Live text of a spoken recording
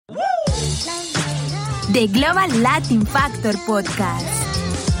The Global Latin Factor Podcast.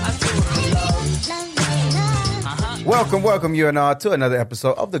 Welcome you and all to another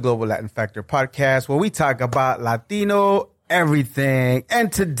episode of the Global Latin Factor Podcast, where we talk about Latino everything.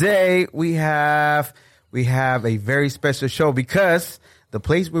 And today we have a very special show because the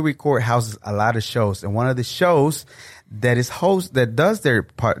place we record houses a lot of shows, and one of the shows that does their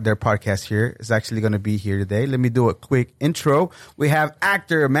podcast here is actually going to be here today. Let me do a quick intro. We have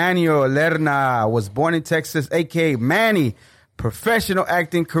actor Manny Lerna, was born in Texas, aka Manny. Professional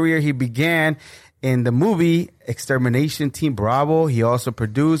acting career he began in the movie Extermination Team Bravo. He also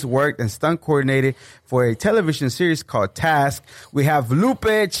produced, worked, and stunt coordinated for a television series called Task. We have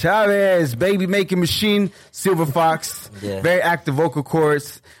Lupe Chavez, baby making machine, Silver Fox, very active vocal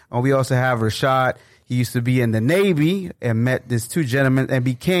cords. And we also have Rashaad. He used to be in the Navy and met these two gentlemen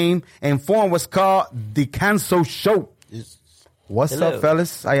and formed what's called the Canso Show. What's up,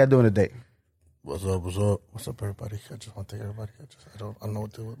 fellas? How y'all doing today? What's up, everybody? I just want to thank everybody. I don't know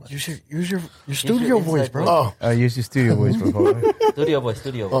what to do with my... Use your studio voice, bro. Use your studio voice, bro. Studio voice.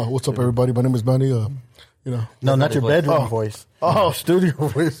 What's up, everybody? My name is Manny. No, not your bedroom voice. Studio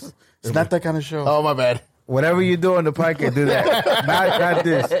voice. It's not that kind of show. Oh, my bad. Whatever you do on the podcast, do that. not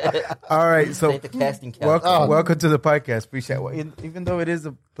this. All right, so the casting couch. welcome to the podcast. Appreciate it. Even though it is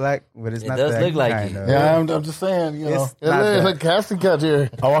a black, but it's not that. It does look like it. Yeah, I'm just saying, you know. It's a casting couch here.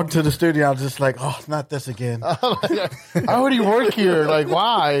 I walked to the studio, I was just like, oh, not this again. I already work here. Like,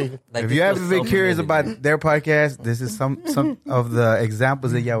 why? Like, if you haven't been curious about their podcast, this is some of the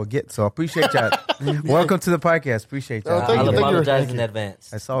examples that y'all will get. So I appreciate y'all. Welcome to the podcast. Appreciate y'all. I'll apologize in advance.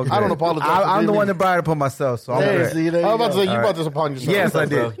 That's all good. I don't apologize. I'm the one that brought it upon myself. So I'm I was about to say, you brought this upon yourself. Yes, I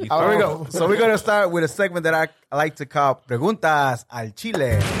did. Here we go. So we're going to start with a segment that I like to call Preguntas al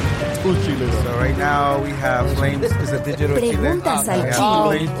Chile. So right now we have Flames. It's a digital Preguntas Chile.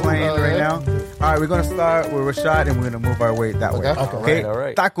 al Chile. Flames playing right now. All right, we're going to start with Rashaad and we're going to move our way that way. Okay? All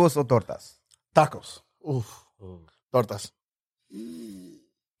right. Tacos or tortas? Tacos. Oof. Tortas.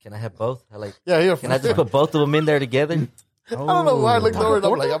 Can I have both? Can I just put both of them in there together? I don't know why I looked over and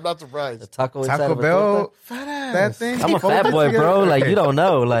I'm like, I'm not surprised. The taco inside of a Bell, torta? that thing? I'm a fat boy, bro. Like, you don't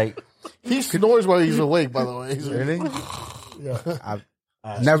know. Like, He snores while he's awake, by the way. Really? Yeah.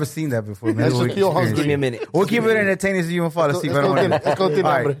 I've never seen that before. Maybe That's just feel hungry. give me a minute. We'll keep it entertaining so you won't fall asleep. All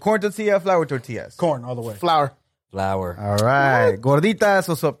right. Corn tortilla, flour tortillas. Corn all the way. Flour. All right. Gorditas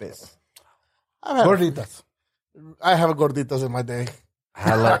or sopes? Gorditas. I have a gorditas in my day.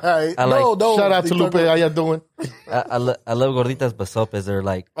 I like. Shout out to Lupe. How y'all doing? I love gorditas, but sopes are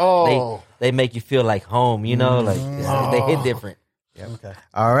like, Oh. they make you feel like home, you know? Like, they hit different. Yeah. Okay.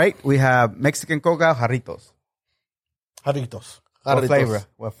 All right. We have Mexican coca, jarritos. Jarritos.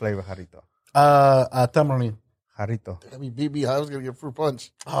 What flavor jarrito? Tamarind. Jarrito. I mean, BB, I was going to get fruit punch.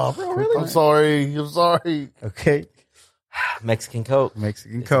 Oh, bro, really? I'm sorry. Okay. Mexican Coke.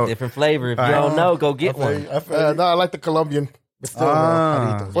 Mexican Coke. Different flavor. If you don't know, go get one. No, I like the Colombian. But still,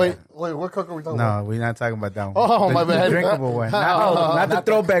 jarritos. Wait, what Coke are we talking about? No, we're not talking about that one. Oh, my The bad. drinkable one. Not the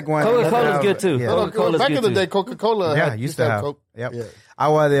throwback one. Coca-Cola's good too. Yeah. Coca-Cola's Back good in the too. day, Coca-Cola Used to have. Coke. Yep. Yeah.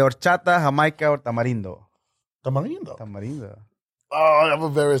 Agua de horchata, jamaica, or tamarindo? Tamarindo. Oh, I'm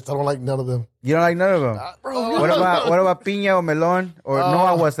embarrassed. I don't like none of them. You don't like none of them? What about piña or melon? Or no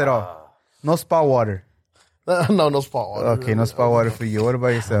aguas at all? No spa water? No spa water. Okay, no spa water for you. What about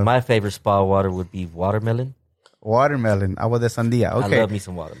yourself? My favorite spa water would be watermelon. Watermelon, agua de sandía. Okay. I love me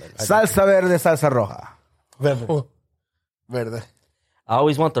some watermelon. Salsa verde, salsa roja. Verde. I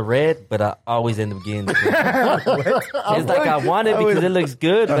always want the red, but I always end up getting the green. It's like I want it because it looks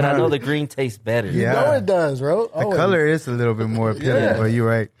good, but I know the green tastes better. Yeah. You know it does, bro. The color is a little bit more appealing, but you're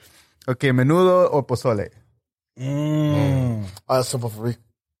right. Okay, menudo or pozole? Simple for me.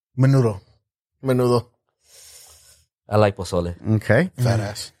 Menudo. I like pozole. Okay. Fat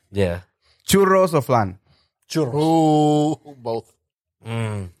ass. Yeah. Churros or flan? Churros. Ooh, both.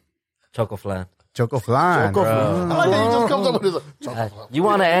 Choco flan. Choco flan. I like that he just comes up with his choco flan. You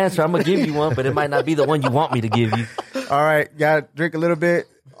want to answer, I'm going to give you one, but it might not be the one you want me to give you. All right, gotta drink a little bit,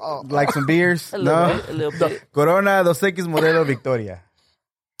 like some beers. A little bit. Corona, Dos Equis, Modelo, Victoria.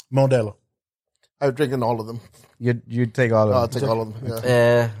 Modelo. I'm drinking all of them. You take all of them. I'll take all of them.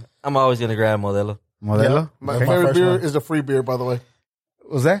 Yeah. I'm always going to grab Modelo. Modelo? My favorite beer is a free beer, by the way.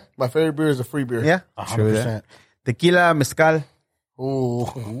 What's that? My favorite beer is a free beer. Yeah? 100%. Tequila, mezcal.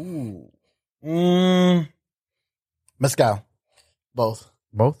 Mezcal. Both.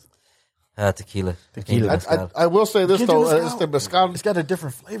 Tequila. I will say this, Can't do though. mezcal. It's the mezcal. It's got a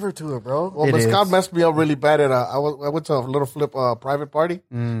different flavor to it, bro. Well, It mezcal is. messed me up really bad. I went to a little flip private party,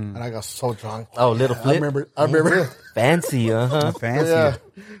 and I got so drunk. Oh, little I flip. remember. Fancy, Fancy. Yeah.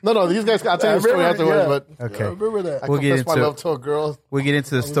 No, these guys, I'll tell you the story afterwards, but Okay. I remember that. I We'll get confessed my into love to a girl. We'll get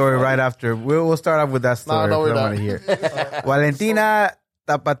into the story right after. We'll start off with that story. No, we're I want to hear. Valentina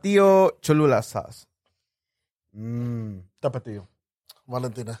Tapatio Cholula sauce. Tapatio.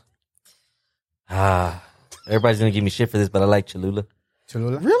 Valentina. Everybody's gonna give me shit for this, but I like Cholula.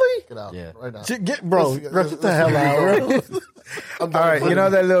 Cholula? Really? Get out. Yeah. Right now. Get the hell out, bro. All right. You know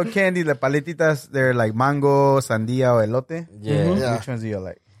that little candy, the paletitas, they're like mango, sandia, or elote? Yeah. Yeah. Which ones do you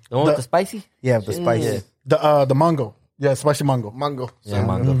like? The one with the spicy? Yeah, the spicy. The mango. Yeah, spicy mango. Mango. Yeah,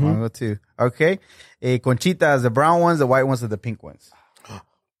 mango. Mango too. Okay. Conchitas, the brown ones, the white ones are the pink ones.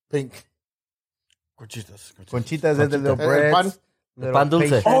 Pink. Conchitas. Conchitas are the little pan? breads. The pan dulce.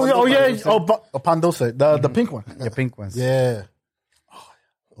 pastries. Oh yeah. Oh, pan dulce. The pink one. The pink ones. Yeah.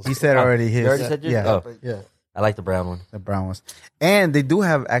 He said already his. You already said yours? Yeah. Oh, Yeah. I like the brown one. The brown ones. And they do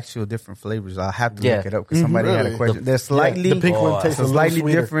have actual different flavors. I'll have to Yeah. look it up because somebody had a Really? question. They're slightly, the pink one it's tastes a a little slightly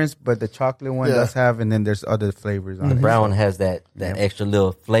sweeter. difference, but the chocolate one Yeah. does have, and then there's other flavors on The it. brown one has that extra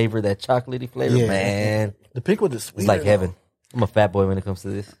little flavor, that chocolatey flavor. Yeah. Man, The pink one is sweet. it's like heaven. I'm a fat boy when it comes to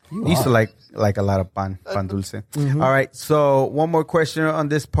this. I used to like a lot of pan dulce. All right, so one more question on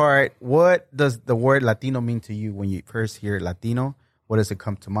this part. What does the word Latino mean to you when you first hear Latino? What does it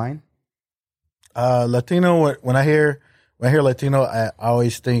come to mind? Latino. When I hear Latino, I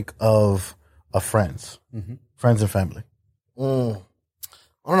always think of friends, friends and family. I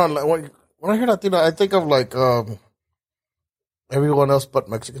don't know. When I hear Latino, I think of like everyone else but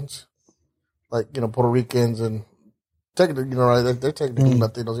Mexicans, like Puerto Ricans and technically, right? They're technically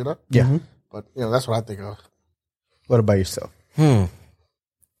Latinos, Yeah. But that's what I think of. What about yourself? Nothing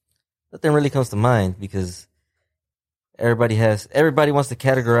really comes to mind because everybody wants to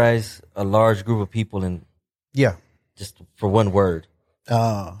categorize a large group of people in Yeah. just for one word.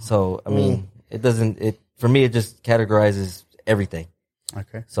 So I mean, for me it just categorizes everything.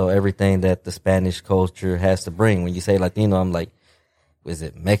 Okay. So everything that the Spanish culture has to bring. When you say Latino, I'm like, is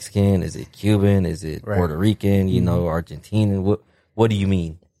it Mexican? Is it Cuban? Is it Right. Puerto Rican? Argentinian? What do you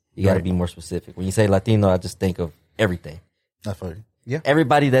mean? You got to Right. be more specific. When you say Latino, I just think of everything. That's funny.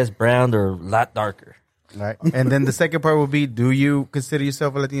 Everybody that's brown or a lot darker. Right. And then the second part would be, do you consider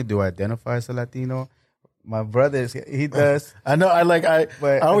yourself a Latino? Do you identify as a Latino? My brother, he does. I know.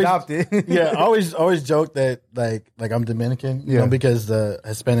 But I always adopted. yeah. I always joke that like I'm Dominican, you know, because the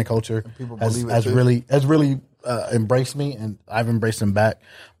Hispanic culture believe it has too. really embraced me, and I've embraced them back.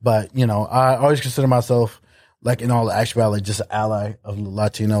 But I always consider myself, like in all actuality, just an ally of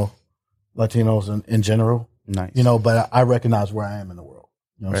Latinos in general. Nice. But I recognize where I am in the world.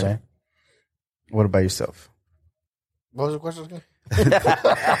 You know what I'm saying? What about yourself? What was the question again?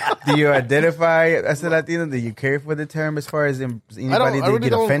 Do you identify as a Latino? Do you care for the term as far as anybody I that really get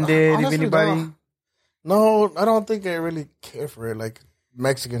don't- offended? If honestly, anybody? No, I don't think I really care for it. Like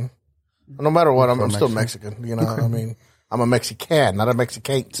Mexican, no matter what, I'm still Mexican. I mean, I'm a Mexican, not a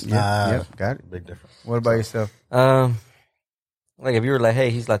Mexican. Yep, got it. Big difference. What about yourself? Like if you were like, hey,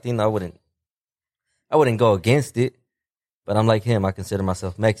 he's Latino, I wouldn't go against it. But I'm like him. I consider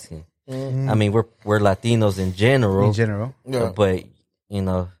myself Mexican. I mean, we're Latinos in general. In general. Yeah, But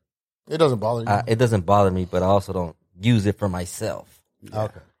it doesn't bother you. it doesn't bother me. But I also don't use it for myself.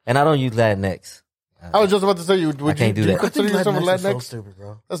 Okay. And I don't use Latinx. I was just about to say, would can't do you that. consider yourself a Latinx is so Latinx? stupid,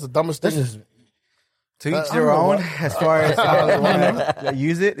 bro. That's the dumbest This thing. is To each I their don't know own. what- As far as how they want to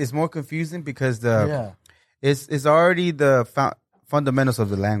use it, it's more confusing because it's already the fundamentals of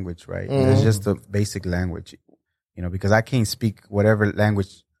the language, right? It's just the basic language, because I can't speak whatever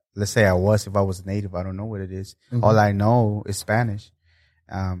language. Let's say if I was native, I don't know what it is. All I know is Spanish,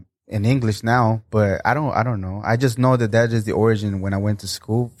 and English now, but I don't know. I just know that is the origin when I went to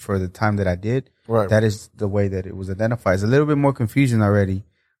school for the time that I did. Right. That is the way that it was identified. It's a little bit more confusion already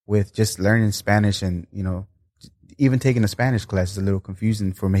with just learning Spanish and, even taking a Spanish class is a little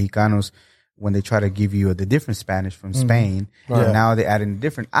confusing for Mexicanos when they try to give you the different Spanish from Spain. And now they add in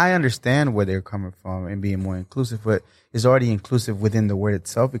different. I understand where they're coming from and being more inclusive, but it's already inclusive within the word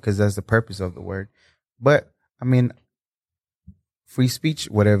itself because that's the purpose of the word. But I mean, free speech,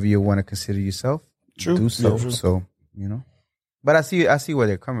 whatever you want to consider yourself, do so. Yeah, true. So, But I see where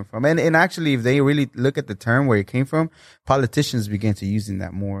they're coming from. And actually, if they really look at the term where it came from, politicians began to using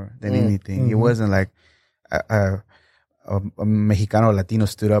that more than anything. It wasn't like a Mexicano Latino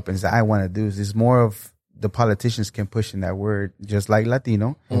stood up and said, I want to do this. It's more of the politicians can push in that word, just like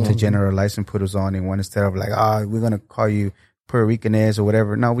Latino, to generalize and put us on in one instead of like, we're going to call you Puerto Rican is or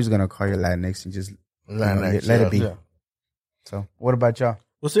whatever. No, we're just gonna call you Latinx and just let it be. Yeah. So, what about y'all?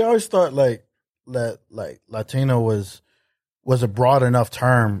 Well, see, I always thought like Latino was a broad enough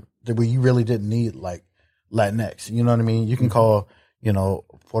term that you really didn't need like Latinx. You know what I mean? You can call,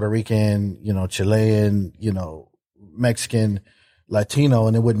 Puerto Rican, Chilean, Mexican, Latino,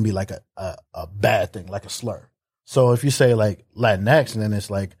 and it wouldn't be like a bad thing, like a slur. So if you say like Latinx, and then it's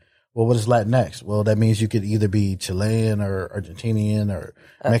like, well, what is Latinx? Well, that means you could either be Chilean or Argentinian or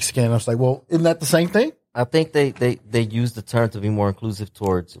Mexican. I was like, well, isn't that the same thing? I think they use the term to be more inclusive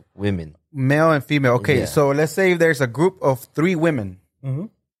towards women. Male and female. Okay, Yeah. so let's say there's a group of 3 women,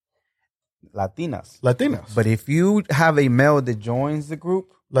 Latinas. But if you have a male that joins the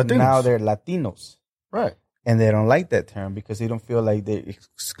group, Latinos. now they're Latinos. Right. And they don't like that term because they don't feel like they're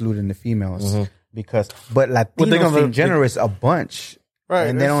excluding the females. But Latinos in general is a bunch. Right.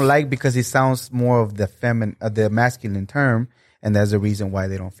 And they don't like because it sounds more of the masculine term. And that's the reason why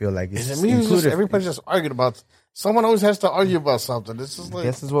they don't feel like it's included. Everybody's just arguing about. Someone always has to argue about something. This is like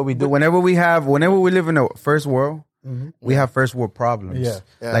this is what we do. Whenever we live in a first world, we have first world problems. Yeah.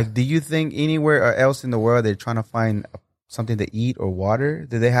 Like, do you think anywhere else in the world they're trying to find something to eat or water?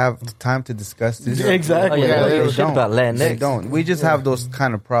 Do they have time to discuss this? Exactly. Oh, yeah, They shit about Latinx. They don't. We just have those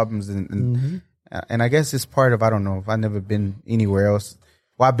kind of problems, and I guess it's part of. I don't know if I've never been anywhere else.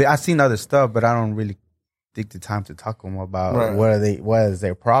 Well, I've seen other stuff, but I don't really take the time to talk to them about what is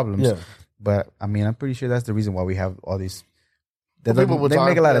their problems. Yeah. But I mean, I'm pretty sure that's the reason why we have all these. They Well, people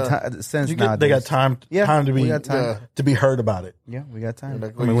make a lot of sense They nowadays. got time we got time. to be heard about it. Yeah, we got time.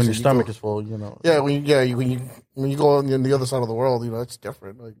 like, I mean, when your you stomach go- is full, Yeah, when you go on the other side of the world, it's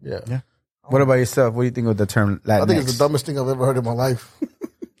different. Like, Yeah. What about yourself? What do you think of the term Latinx? I think it's the dumbest thing I've ever heard in my life.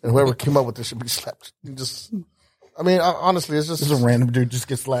 And whoever came up with this should be slapped. Honestly, it's just Just a random dude just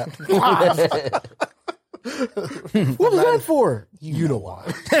gets slapped. What was that for? You know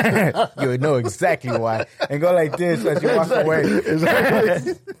why. You would know exactly why. And go like this as you walk away. Did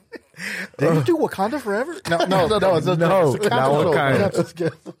you do Wakanda forever? No. It's a No, it's a not Wakanda.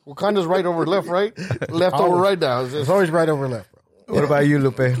 Wakanda. Wakanda's right over left, right? Left over right now. It's It's just, always right over left, bro. What about you,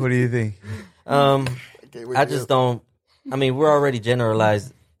 Lupe? What do you think? I just don't. I mean, we're already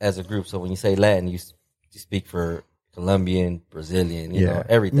generalized as a group. So when you say Latin, you speak for Colombian, Brazilian, you know,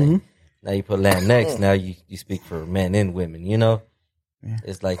 everything. Now you put Latinx. Now you speak for men and women.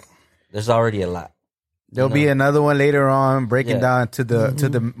 It's like there's already a lot. There'll be another one later on breaking down to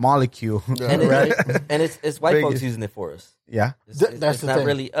the molecule. And it's white folks using it for us. Yeah. It's not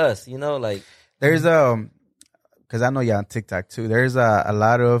really us. Like There's because I know you're on TikTok too. There's a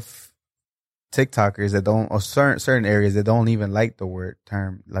lot of TikTokers that don't, or certain areas that don't even like the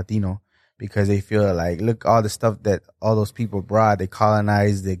term Latino because they feel like, look, all the stuff that all those people brought, they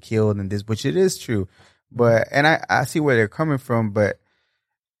colonized, they killed, and this, which it is true. But and I see where they're coming from, but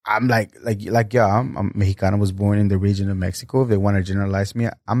I'm like y'all. I'm Mexicano. Was born in the region of Mexico. If they want to generalize me,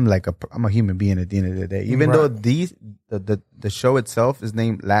 I'm a human being at the end of the day. Even though the show itself is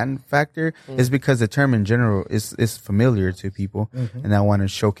named Latin Factor, is because the term in general is familiar to people, and I want to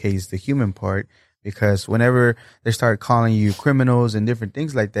showcase the human part. Because whenever they start calling you criminals and different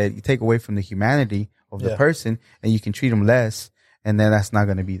things like that, you take away from the humanity of the person, and you can treat them less. And then that's not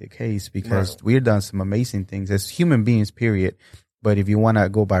going to be the case because we've done some amazing things as human beings. Period. But if you want to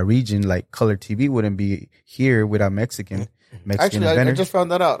go by region, like Color TV wouldn't be here without Mexican actually, I inventors. just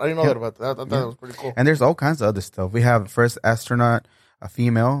found that out. I didn't know that about that. I thought that was pretty cool. And there's all kinds of other stuff. We have first astronaut, a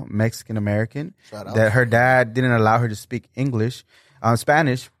female Mexican American, that her dad didn't allow her to speak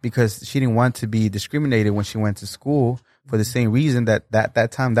Spanish, because she didn't want to be discriminated when she went to school for the same reason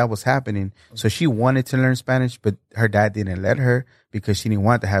that time that was happening. So she wanted to learn Spanish, but her dad didn't let her because she didn't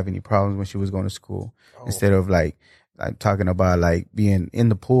want to have any problems when she was going to school. Instead of like talking about like being in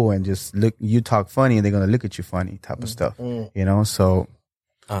the pool and just you talk funny and they're going to look at you funny type of stuff, so.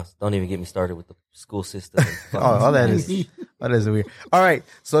 Don't even get me started with the school system. all that is weird. All right.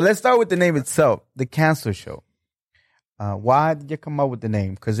 So let's start with the name itself, The Cancel Show. Why did you come up with the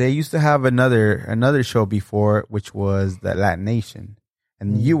name? Because they used to have another show before, which was the Latin Nation,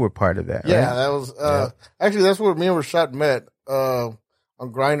 and you were part of that. Yeah, right? that was actually that's where me and Rashaad met on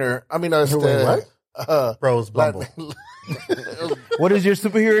Grindr. I mean, what? Bros Bumble. What is your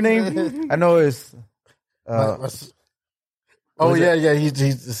superhero name? I know it's. Yeah.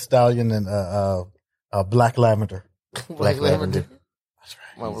 He's a stallion and Black Lavender. Black Lavender. That's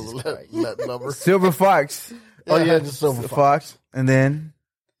right. Mine was Latin number. Silver Fox. Just Silver Fox. And then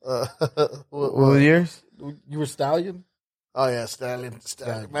what was yours? You were stallion. Oh yeah, Stallion.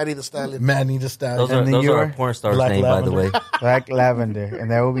 Manny the Stallion. Manny the Stallion. Those are our porn stars' name, by the way. Black Lavender, and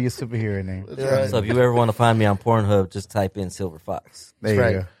that will be your superhero name. Right. So if you ever want to find me on Pornhub, just type in Silver Fox. There you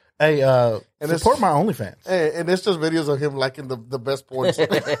right. go. Hey, And support my OnlyFans. Hey, and it's just videos of him liking the best porns.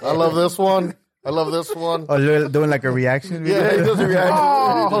 I love this one. I love this one. Oh, doing like a reaction video? Yeah, he does a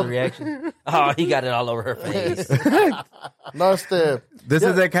reaction. Reaction. Oh, he got it all over her face. No, it's the This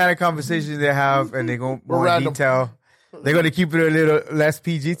is the kind of conversation they have, and they go more in random. detail. They're going to keep it a little less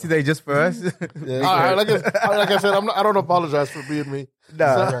PG today just for us. like I said, I don't apologize for being me.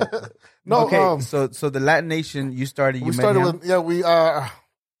 Nah. No, Okay, so the Latin Nation you started. we started with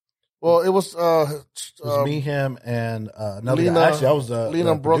well, it was It was me, him, and another Lena- guy. Actually, I was the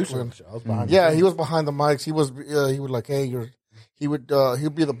Lena producer Brooklyn. of the show. I was behind yeah, the he was behind the mics. He was like, hey, he would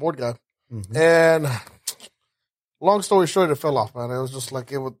be the board guy. Mhm. And long story short, it fell off, man. It was just like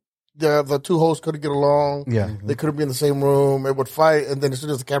the two hosts couldn't get along. Yeah. They couldn't be in the same room. It would fight, and then as soon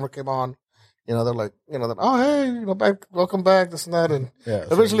as the camera came on, they're like, oh hey, back, welcome back, this and that, and Yeah,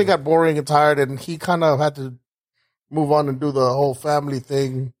 eventually it got boring and tired, and he kind of had to move on and do the whole family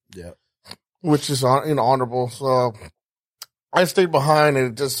thing, Yeah. which is honorable. So I stayed behind, and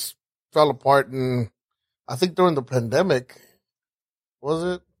it just fell apart. And I think during the pandemic, was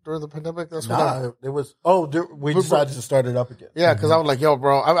it during the pandemic? That's when it was. We decided to start it up again. yeah, because I was like, yo,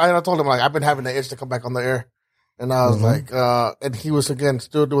 bro. I told him, like, I've been having the itch to come back on the air. And I was like, and he was, again,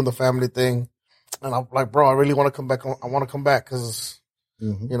 still doing the family thing. And I'm like, bro, I really want to come back. I want to come back because,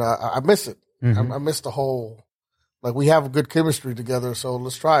 I miss it. I miss the whole, like, we have a good chemistry together, so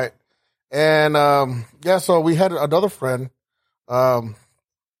let's try it. And, so we had another friend.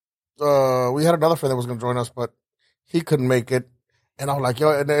 We had another friend that was going to join us, but he couldn't make it. And I was like,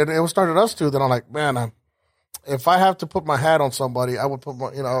 yo, and it started us too. Then I'm like, man, if I have to put my hat on somebody, I would put my,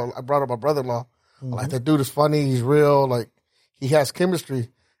 I brought up my brother-in-law. Like, that dude is funny. He's real. Like, he has chemistry.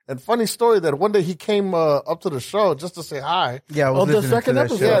 And funny story that one day he came up to the show just to say hi. Yeah, I was the listening second to that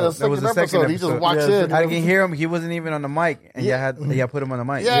episode. show. Yeah, the That was second episode. He just walks in. I can hear him. He wasn't even on the mic, and yeah, put him on the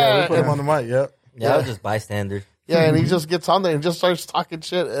mic. Yeah. We put him on the mic. Yep. Yeah, I was just bystander. Yeah, and he just gets on there and just starts talking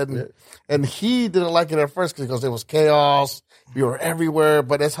shit. And he didn't like it at first because there was chaos. We were everywhere,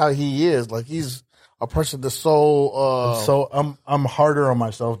 but that's how he is. Like, he's a person that's So I'm harder on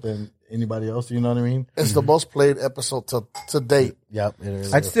myself than anybody else. You know what I mean? it's the most played episode to date. Yep. It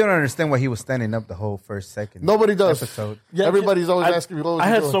is. I still don't understand why he was standing up the whole second. Nobody does. Episode. Yeah, Everybody's always asking me, what was I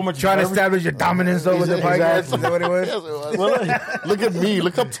he had doing? so much Trying to establish your dominance over the podcast. Is that what it was? Yes, it was. Look at me.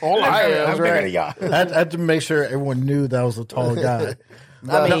 Look how tall I am. I'm bigger than y'all. I had to make sure everyone knew that I was a tall guy.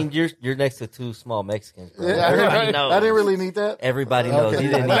 I mean, you're next to two small Mexicans. Bro. Yeah, Everybody knows. I didn't really need that. Everybody knows. You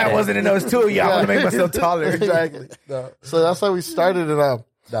didn't need That that. wasn't in those two. Yeah, I want to make myself taller. Exactly. No, So that's how we started it up.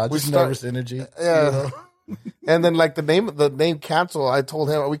 just We start- nervous energy. Yeah. And then, like, the name cancel, I told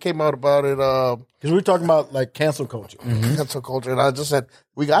him, we came out about it, Because we were talking about like cancel culture. cancel culture. And I just said,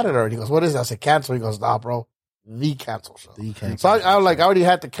 we got it already. He goes, what is it? I said, cancel. He goes, nah, bro, the cancel show. The cancel. So I already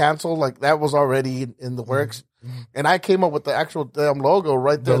had to cancel. Like, that was already in the works. And I came up with the actual damn logo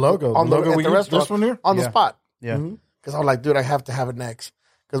right there. The logo. On The logo at we the used, restaurant. this one here? On the Yeah. spot. Yeah. Because I was like, dude, I have to have it next.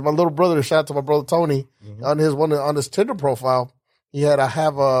 Because my little brother, shout out to my brother Tony, on his Tinder profile, he had,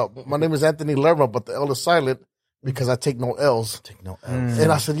 my name is Anthony Lerma, but the L is silent because I take no L's. Take no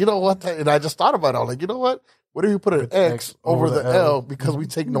And I said, you know what? And I just thought about it. I was like, you know what? What if you put an X over the L because we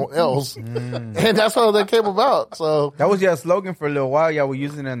take no L's? And that's how that came about. So, That was your slogan for a little while. Y'all were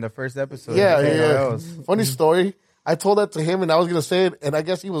using it in the first episode. yeah. That was- Funny story. I told that to him and I was going to say it, and I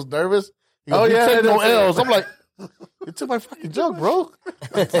guess he was nervous. He goes, Oh, you yeah, take no that's it. L's. I'm like, you took my fucking joke, bro.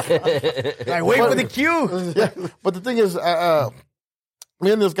 Like, wait for the cue. Yeah, but the thing is,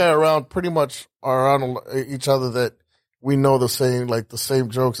 me and this guy around pretty much are around each other that we know the same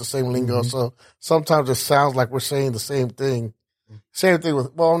jokes, the same lingo. So sometimes it sounds like we're saying the same thing. Same thing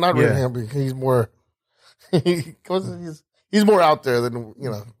with, well, not really him, because he's more, he's more out there than,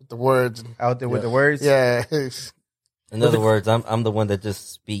 with the words. Out there with the words. Yeah. In other words, I'm the one that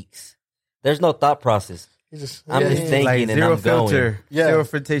just speaks. There's no thought process. He just, I'm just thinking Like and zero I'm going. filter. Yeah. Zero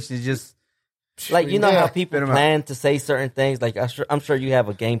filtration. Just Like, you know Yeah. how people Spit 'em out. plan to say certain things? Like, I'm sure you have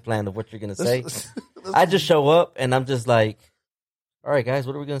a game plan of what you're going to say. I just show up and I'm just like, all right, guys,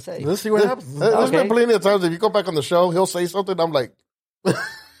 what are we going to say? Let's see what happens. There's Okay. been plenty of times if you go back on the show, he'll say something. I'm like, I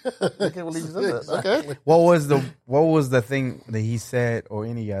can't believe he said that. Okay. what was the thing that he said or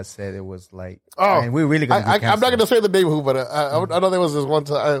any of y'all said? It was like, Oh, I mean, we really gonna I'm not going to say the name who, but I know there was this one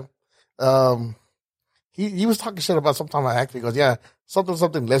time. He was talking shit about sometime I acted. He goes, yeah,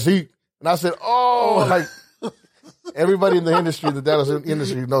 something, let's eat. And I said, oh, like, Everybody in the industry, the Dallas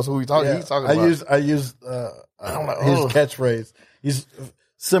industry, knows who he's talking about. I use his catchphrase. He's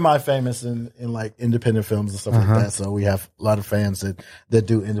semi-famous in like independent films and stuff like that. So we have a lot of fans that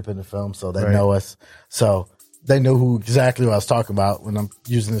do independent films, so they know us. So they know who exactly what I was talking about when I'm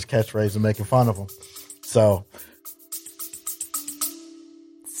using this catchphrase and making fun of them. So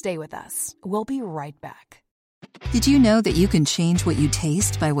Stay with us. We'll be right back. Did you know that you can change what you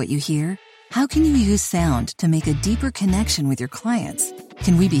taste by what you hear? How can you use sound to make a deeper connection with your clients?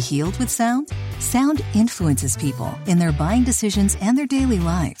 Can we be healed with sound? Sound influences people in their buying decisions and their daily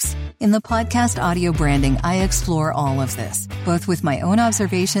lives. In the podcast Audio Branding, I explore all of this, both with my own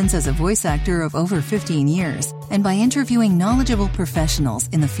observations as a voice actor of over 15 years and by interviewing knowledgeable professionals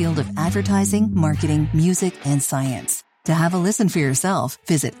in the field of advertising, marketing, music, and science. To have a listen for yourself,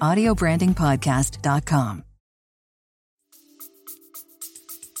 visit audiobrandingpodcast.com.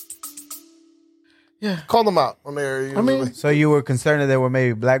 yeah, Call them out on there. I mean, So you were concerned that they would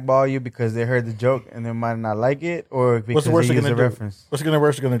maybe blackball you because they heard the joke and they might not like it, or because what's the worst they they're used gonna a do? reference? What's the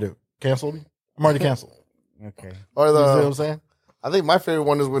worst they're gonna do? Cancel me? I'm already canceled. Okay. or You see what the, I'm saying? I think my favorite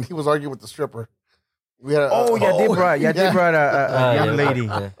one is when he was arguing with the stripper. We had Did brought a young lady.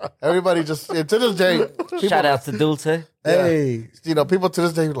 everybody just to this day. People, Shout out to Dulce. Hey, people to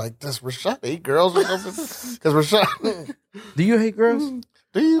this day were like, does Rashaad hate girls or something? Because Rashaad, Do you hate girls?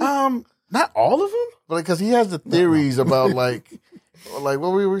 do you? not all of them. But because he has the theories about like what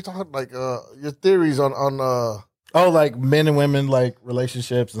we were talking your theories on Oh, like men and women, like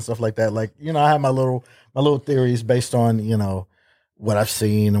relationships and stuff like that. Like, I have my little theories based on, what I've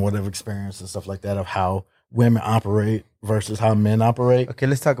seen and what I've experienced and stuff like that of how women operate versus how men operate. Okay,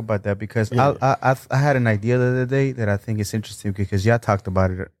 let's talk about that because I had an idea the other day that I think is interesting because y'all talked about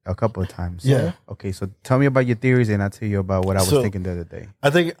it a couple of times. Yeah. Okay, so tell me about your theories and I'll tell you about what I was thinking the other day.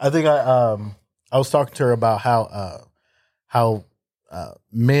 I think I was talking to her about how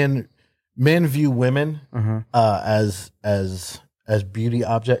men view women as beauty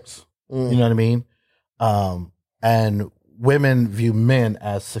objects. You know what I mean? And women view men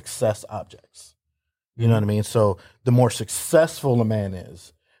as success objects. You know what I mean? So the more successful a man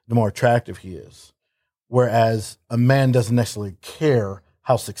is, the more attractive he is. Whereas a man doesn't necessarily care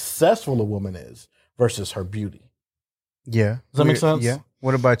how successful a woman is versus her beauty. Yeah. Does that make sense? Yeah.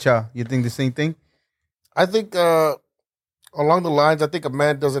 What about y'all? You think the same thing? I think along the lines, I think a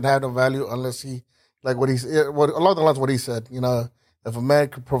man doesn't have no value unless he along the lines of what he said. If a man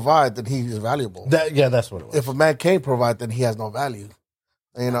can provide, then he is valuable. That's what it was. If a man can't provide, then he has no value.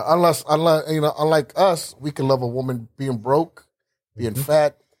 Unlike us, we can love a woman being broke, being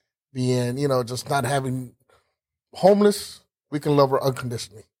fat, being just not having homeless. We can love her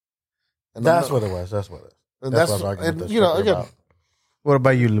unconditionally. And That's what it was. That's what it is. And That's what I was arguing with this again. about. What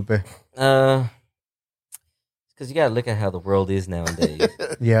about you, Lupe? Because you got to look at how the world is nowadays.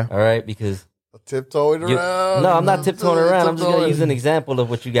 Yeah. All right, because Tiptoeing around. no, I'm not tiptoeing around. I'm just going to use an example of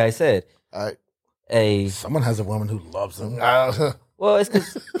what you guys said. All right. Someone has a woman who loves them. Well, it's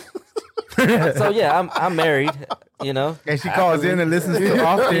because. So yeah, I'm married. And she calls in and listens to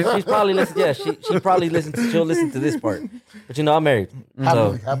often. She's probably listened. Yeah, she probably listens. She'll listen to this part. But I'm married.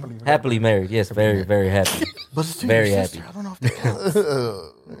 So happily married. Yes, very very happy. But it's very your happy. sister. I don't know if that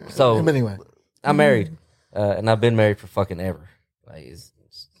counts. So But anyway, I'm married, and I've been married for fucking ever. Like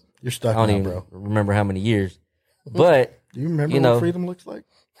you're I stuck don't now, even bro. remember how many years. But Do you remember you what know- freedom looks like?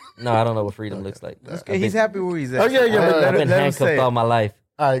 no, I don't know what freedom looks like. Okay, he's happy where he's at. Oh, yeah, but I've been let him handcuffed say all it. my life.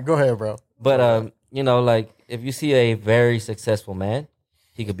 All right, go ahead, bro. But like if you see a very successful man,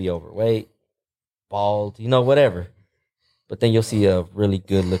 he could be overweight, bald, whatever. But then you'll see a really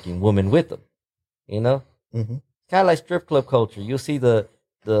good looking woman with him. Mm-hmm. Kind of like strip club culture. You'll see the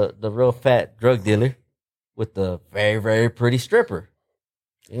real fat drug dealer with the very very pretty stripper.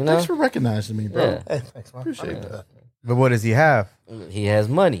 Thanks for recognizing me, bro. Yeah. Hey, thanks, man. Appreciate that. But what does he have? He has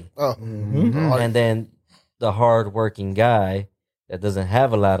money, Oh, Mm-hmm. and then the hard working guy that doesn't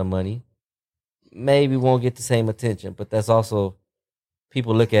have a lot of money maybe won't get the same attention. But that's also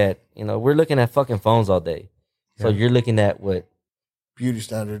people look at. We're looking at fucking phones all day, so you're looking at what. beauty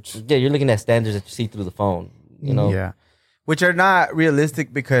standards. Yeah, you're looking at standards that you see through the phone. Yeah. Which are not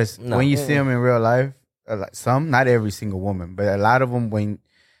realistic because No. when you see them in real life, like not every single woman, but a lot of them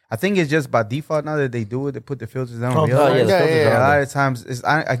I think it's just by default now that they do it, they put the filters on. Oh, real yeah, life. the filters A are on lot there. of times,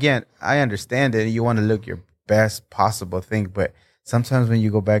 I understand it. You want to look your best possible thing, but sometimes when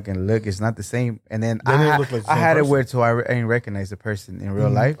you go back and look, it's not the same. And then They didn't look like the I same had it person. where I ain't recognize the person in real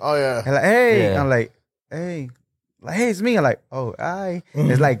life. Oh yeah. And like, hey, Yeah. I'm like, hey, it's me. I'm like, oh, hi.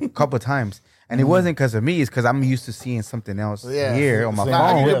 It's like a couple times. And it wasn't because of me. It's because I'm used to seeing something else here on my phone.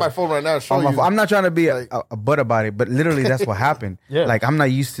 I can get my phone right now and show you. I'm not trying to be a butt about it, but literally that's what happened. Like, I'm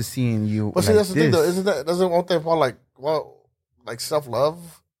not used to seeing you. But see, that's the thing, though. Won't they fall like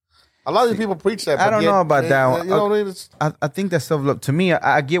self-love? A lot of these people preach that. But I don't know about that. You know what I mean? I think that self-love, to me,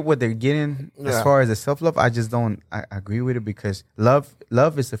 I get what they're getting as far as the self-love. I just don't I agree with it because love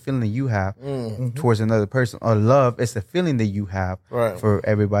is a feeling that you have towards another person. Or love is a feeling that you have for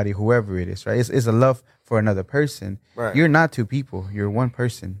everybody, whoever it is, right? It's a love for another person. Right. You're not two people. You're one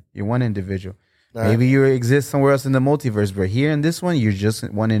person. You're one individual. Right. Maybe you exist somewhere else in the multiverse, but here in this one, you're just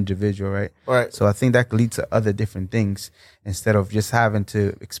one individual, right? Right. So I think that could lead to other different things instead of just having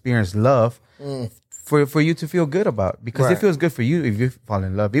to experience love for you to feel good about. Because it feels good for you if you fall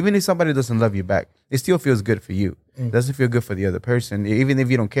in love. Even if somebody doesn't love you back, it still feels good for you. It doesn't feel good for the other person, even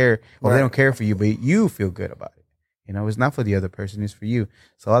if you don't care, or they don't care for you, but you feel good about it. You know, it's not for the other person, it's for you.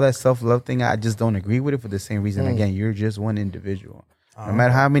 So all that self-love thing, I just don't agree with it for the same reason. Again, you're just one individual. No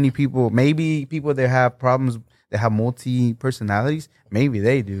matter how many people, maybe people that have problems, that have multi-personalities, maybe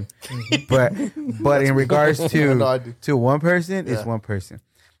they do. But in regards to one person, it's one person.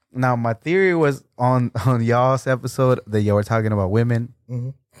 Now, my theory was on y'all's episode that y'all were talking about women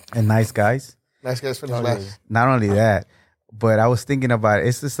and nice guys. Nice guys finish last. Not only that, but I was thinking about it.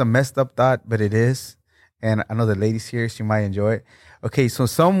 It's just a messed up thought, but it is. And I know the ladies here, she might enjoy it. Okay, so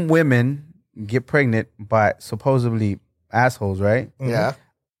some women get pregnant by supposedly assholes, right? Yeah.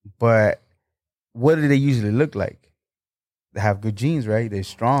 But what do they usually look like? They have good genes, right? They're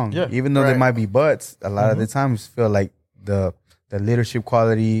strong. Yeah. Even though they might be butts, a lot of the times feel like the leadership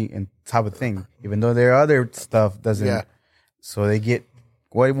quality and type of thing. Even though their other stuff doesn't. Yeah. So they get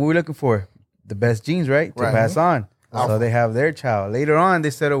what we're looking for. The best genes, right? To pass on. So they have their child. Later on, they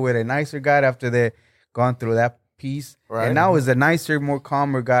settle with a nicer guy after they've gone through that piece. Right. And now is a nicer, more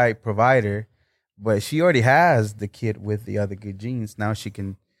calmer guy provider. But she already has the kid with the other good genes. Now she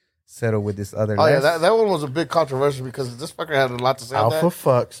can settle with this other. Oh, yeah, that one was a big controversy because this fucker had a lot to say on that. Alpha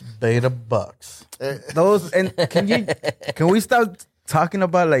fucks, beta bucks. Those, and can we stop talking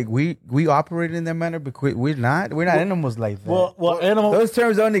about like we operate in that manner? Because we're not animals like that. Well, animals. Those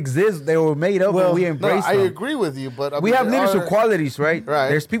terms don't exist. They were made up and we embrace them. I agree with you, but we have leadership qualities, right? Right.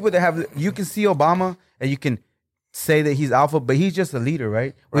 There's people that have. You can see Obama and you can say that he's alpha, but he's just a leader,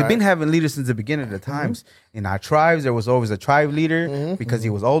 right? We've been having leaders since the beginning of the times. In our tribes, there was always a tribe leader because he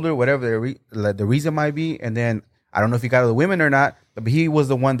was older, whatever the reason might be. And then, I don't know if he got the women or not, but he was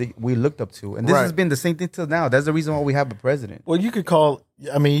the one that we looked up to. And this has been the same thing till now. That's the reason why we have a president. Well, you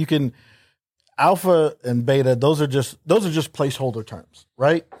can alpha and beta, those are just placeholder terms,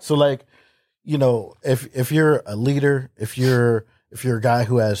 right? So like, you know, if you're a leader, if you're a guy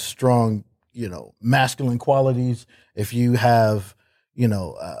who has strong, you know, masculine qualities, if you have, you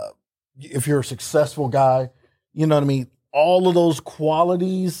know, if you're a successful guy, you know what I mean? All of those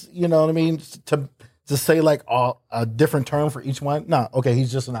qualities, you know what I mean? To say like a different term for each one, no, okay, he's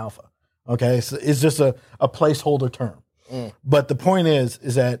just an alpha. Okay, so it's just a placeholder term. But the point is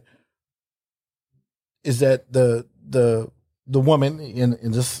that the woman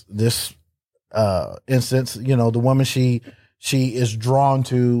in this instance, you know, the woman she is drawn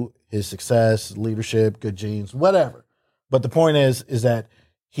to his success, leadership, good genes, whatever. But the point is that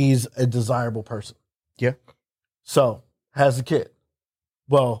he's a desirable person. Yeah. So has a kid.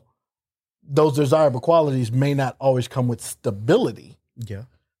 Well, those desirable qualities may not always come with stability. Yeah.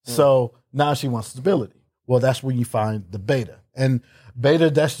 So now she wants stability. Well, that's when you find the beta. And beta,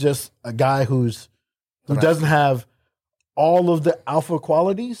 that's just a guy who doesn't have all of the alpha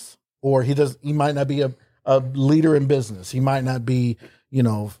qualities, or he might not be a leader in business. He might not be, you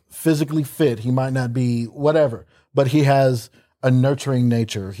know, physically fit. He might not be whatever, but he has a nurturing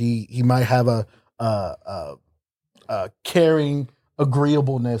nature. He might have a caring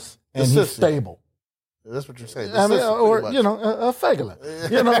agreeableness, and he's stable. That's what you're saying. I mean, or you know, a fagula.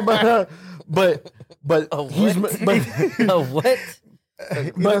 You know, but he's what?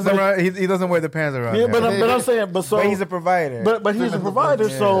 He doesn't wear the pants around. Yeah, but I'm saying, but he's a provider. But he's a provider.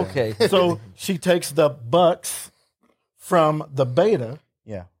 Yeah. So Okay. So she takes the bucks from the beta.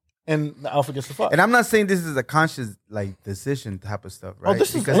 Yeah. And the alpha gets the fuck. And I'm not saying this is a conscious like decision type of stuff, right? Oh,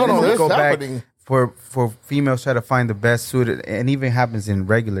 this is because this go is back happening. For females try to find the best suited, and even happens in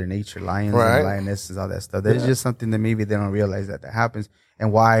regular nature, lions and lionesses, all that stuff. There's just something that maybe they don't realize that happens,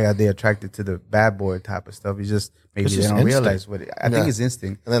 and why are they attracted to the bad boy type of stuff? It's just maybe they don't realize what it. I think it's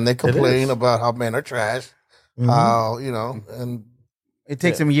instinct. And then they complain about how men are trash, how you know, and it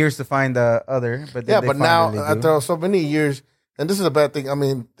takes them years to find the other, but then but now after so many years. And this is a bad thing. I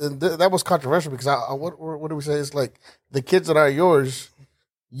mean, that was controversial because what do we say? It's like the kids that are yours,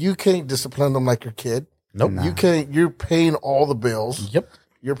 you can't discipline them like your kid. Nope. You can't. You're paying all the bills. Yep.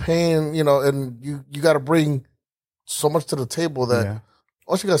 You're paying, and you got to bring so much to the table that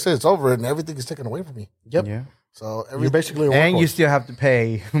all you got to say it's over and everything is taken away from you. Yep. Yeah. So You're basically a and you workhorse. still have to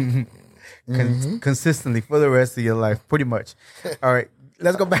pay consistently for the rest of your life, pretty much. All right,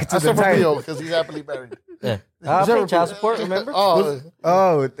 let's go back to the Except for title. Leo because he's happily married. Yeah. I pay child support, remember?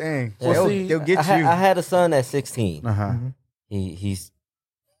 Oh, Dang. Well, They'll get I you. had a son at 16. Uh-huh. He's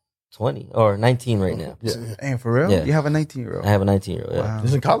 20 or 19 right now. Yeah. Dang, for real? Yeah. You have a 19-year-old. I have a 19-year-old. Yeah. Wow.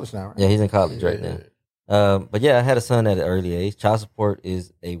 He's in college now, right? Yeah, he's in college right now. But yeah, I had a son at an early age. Child support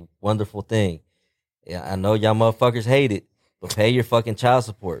is a wonderful thing. Yeah, I know y'all motherfuckers hate it, but pay your fucking child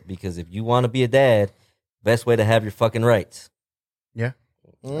support because if you want to be a dad, best way to have your fucking rights. Yeah.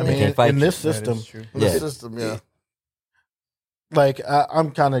 I They mean, can't fight in you. this That is system, true. the Yeah. system, yeah. like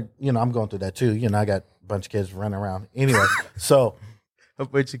I'm kind of, I'm going through that too. I got a bunch of kids running around anyway. So A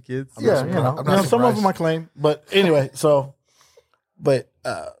bunch of kids. yeah, surprised. I'm not some of surprised. them I claim, but anyway. But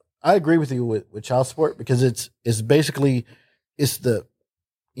I agree with you with child support because it's basically the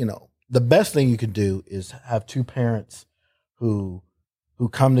the best thing you can do is have two parents who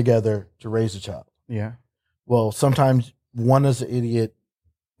come together to raise a child. Yeah. Well, sometimes one is an idiot,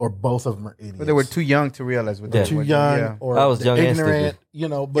 or both of them are idiots. But they were too young to realize what Yeah. they too were young, doing. or I was they're young and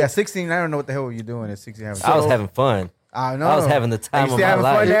ignorant. But Yeah, 16, I don't know what the hell were you doing at 16. I was having fun. I know. I was having the time You of still my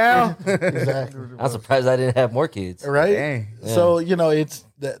having life. fun now? exactly. I'm surprised I didn't have more kids. Right. Dang. Yeah. So it's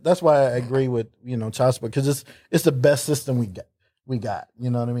that's why I agree with child support because it's the best system we got. You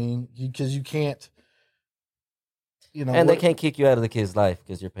know what I mean? Because you can't. And they can't kick you out of the kid's life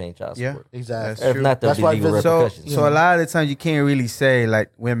because you're paying child Yeah. support. exactly. That's If true. not, there'll That's be why legal this- repercussions. So a lot of the times you can't really say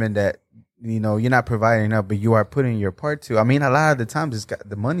like women that you're not providing enough, but you are putting your part to. I mean, a lot of the times it's got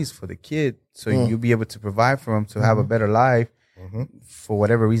the money's for the kid, so you'll be able to provide for them to have a better life. For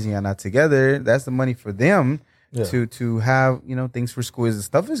whatever reason you're not together, that's the money for them Yeah. to have things for school.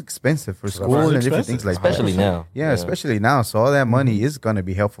 Stuff is expensive for school and different expensive. things like Especially that. now. Yeah, especially now. So all that money is going to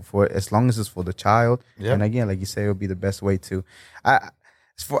be helpful for it as long as it's for the child. Yeah. And again, like you say, it'll be the best way to. As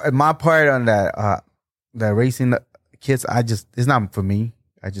for my part on that, that raising the kids, it's not for me.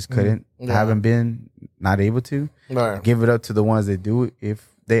 I just couldn't. I haven't been not able to. Right. Give it up to the ones that do it if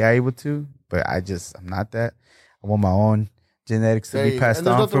they are able to. But I'm not that. I want my own genetics to There be you go. passed And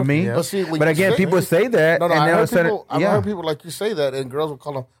there's on nothing- for me. But see, when But you again, say- people say that, No, and I then all heard of a sudden, people. I've heard people like you say that, and girls will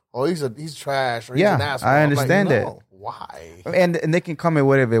call him, "Oh, he's trash," or "He's Yeah, an asshole." I I'm like, understand that. no, Why? and they can comment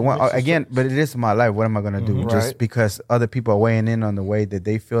whatever they want. Again, but it is my life. What am I going to do? Just Right. because other people are weighing in on the way that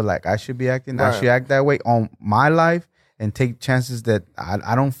they feel like I should be acting, I Right. should act that way on my life and take chances that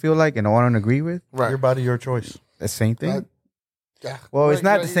I don't feel like and I don't agree with. Right. Your body, your choice. The same thing. Right. Yeah. Well, it's Right,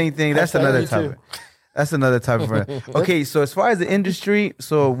 not yeah, the same thing. That's another me too. topic. That's another topic. Okay, so as far as the industry,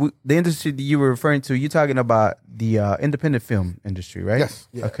 the industry that you were referring to, you're talking about the independent film industry, right? Yes.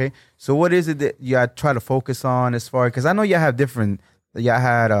 Yeah. Okay. So what is it that y'all try to focus on as far? Because I know y'all have different. Y'all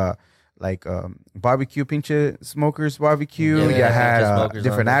had barbecue pinche smokers barbecue. Yeah, y'all pinche had smokers on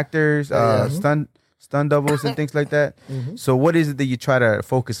different there. actors, stunt doubles and things like that. So what is it that you try to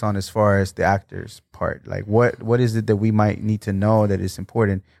focus on as far as the actors part? Like what is it that we might need to know that is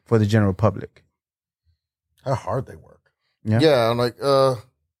important for the general public? How hard they work. Yeah. Yeah, I'm like a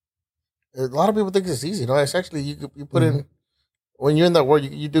lot of people think it's easy. No, it's actually you put in when you're in that work.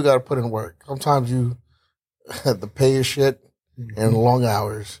 You do got to put in work. Sometimes you the pay is shit and long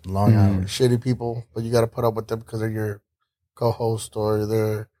hours, Long hours. shitty people, but you got to put up with them because they're your co-host or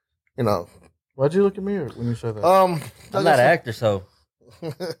they're Why'd you look at me when you said that? I'm not an actor, so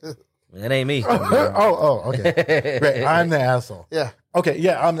that ain't me. okay. Great. I'm the asshole. Yeah. Okay,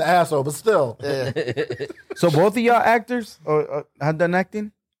 yeah, I'm the asshole, but still. Yeah. So both of y'all actors or have done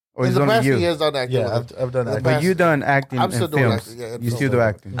acting, or In is the it only past, you? he has done acting. Yeah, with I've done In the that. But past- you done acting I'm in still doing films. acting, yeah, in you still films. do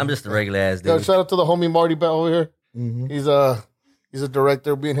acting. I'm just a regular ass Yo, dude. shout out to the homie Marty Bell over here. Mhm. He's a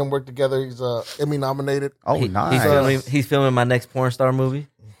director. Me and him work together. He's Emmy nominated. Oh, He- nice. he's filming my next porn star movie.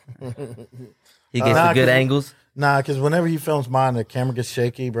 He gets Nah, the good 'cause- angles. Nah, because whenever he films mine, the camera gets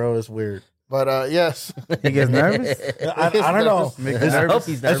shaky, bro. It's weird. But yes, He gets nervous. I don't know. Make I you hope nervous.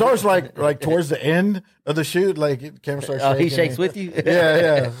 he's It's nervous. always like towards the end of the shoot, like the camera starts Oh, shaking. he shakes with you?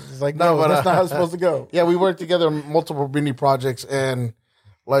 Yeah. It's like, no, but, that's not how it's supposed to go. yeah, we work together on multiple mini projects, and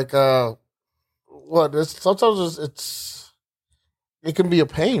like sometimes it can be a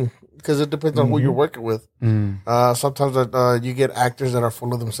pain because it depends on who you're working with. Sometimes you get actors that are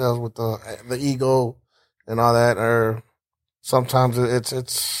full of themselves with the ego and all that, or sometimes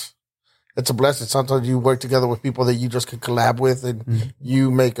it's a blessing. Sometimes you work together with people that you just can collab with, and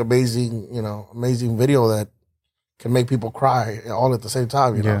you make amazing video that can make people cry all at the same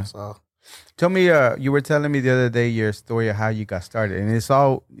time, you know. So tell me, you were telling me the other day your story of how you got started, and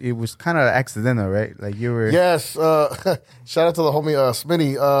it was kind of accidental, right? Like you were. Yes. Shout out to the homie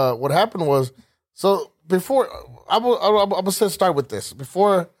Smitty. What happened was, so before I'm gonna start with this.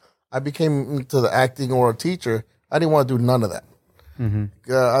 Before I became into the acting or a teacher, I didn't want to do none of that.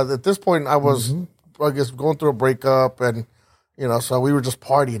 At this point, I was, I guess, going through a breakup, and you know, so we were just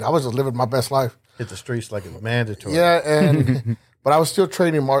partying. I was just living my best life. Hit the streets like it's mandatory. Yeah, and but I was still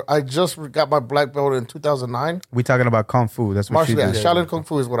training. I just got my black belt in 2009. We talking about Kung Fu. That's what Martial, you yeah, do. Shaolin Kung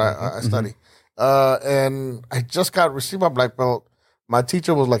Fu is what I study. And I just received my black belt. My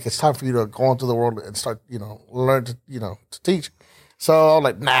teacher was like, "It's time for you to go into the world and start, you know, learn to, you know, to teach." So I was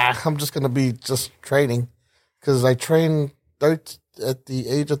like, "Nah, I'm just gonna be just training," because I trained at the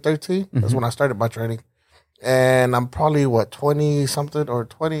age of 13. That's when I started my training, and I'm probably 20 something or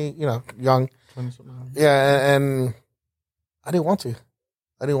 20, you know, young. 20 something. Yeah, and I didn't want to.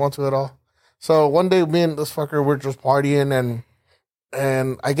 I didn't want to at all. So one day, me and this fucker were just partying,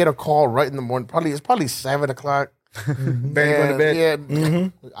 and I get a call right in the morning. It's probably 7 o'clock. Barely going to bed. Yeah,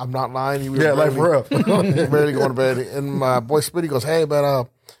 I'm not lying. Life rough. Barely going to bed. And my boy Spitty goes, "Hey, man,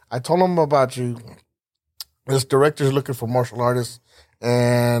 I told him about you. This director's looking for martial artists,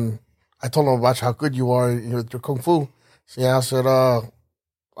 and I told him about how good you are with your kung fu." So yeah, I said,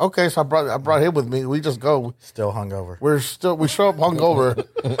 "Okay." So I brought him with me. We just go. Still hungover. We show up hungover.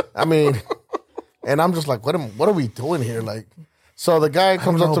 I mean, and I'm just like, what are we doing here? Like, so the guy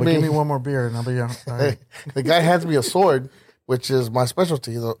comes up to me. Give me one more beer and I'll be all right. The guy hands me a sword, which is my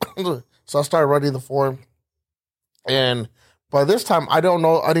specialty. So I started running the form, and by this time, I didn't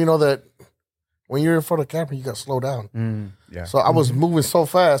know that when you're in front of the camera, you got to slow down. Yeah. So I was moving so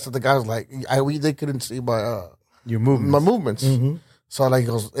fast that the guy was like, they couldn't see my Your movements. my movements. So like he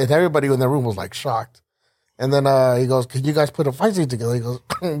goes, and everybody in the room was like shocked. And then he goes, "Can you guys put a fight scene together?" He goes,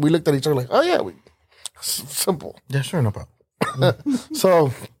 we looked at each other like, "Oh yeah, simple." Yeah, sure, no problem.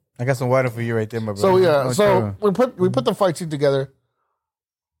 So I got some water for you right there, my brother. so yeah, Oh, so true. we put the fight scene together.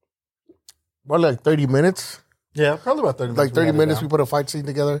 What, like 30 minutes? Yeah, probably about 30 minutes. Like 30 minutes, we put a fight scene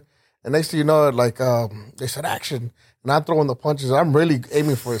together. And next thing you know, like they said action, and I'm throwing the punches. I'm really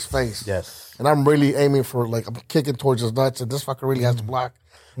aiming for his face. Yes. And I'm really aiming for, like, I'm kicking towards his nuts, and this fucker really has to block.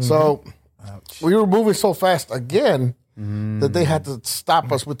 So we were moving so fast again that they had to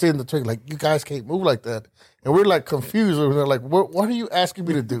stop us within the trick. Like, you guys can't move like that. And we're like confused. And they're like, what are you asking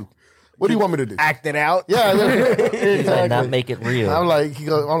me to do? What do you want me to do? Act it out. Yeah, And not exactly. make it real. I'm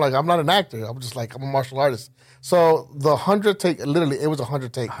like, I'm not an actor. I'm just like, I'm a martial artist. So the 100 take, literally, it was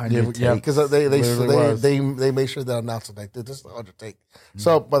 100 take. 100 take. Because they made sure that I announced it. Like, this is the 100 take.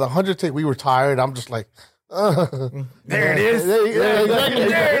 So by the 100 take, we were tired. I'm just like, There it is. yeah, exactly.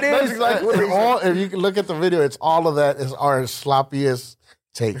 There it That's is. exactly. If you can look at the video, it's all of that is our sloppiest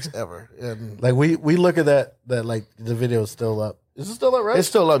takes ever. And Like we look at that like the video is still up. Is it still up, right? it's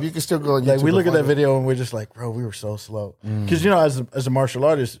still up. You can still go on YouTube. Like we look at and that find it. video and we're just like, bro, we were so slow. Because you know, as a martial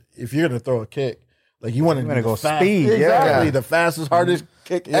artist, if you're gonna throw a kick, like you want to gonna go fast, speed, yeah. exactly, the fastest, hardest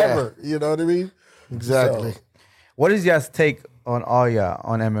kick Yeah. ever. You know what I mean? Exactly. So, What is y'all's take on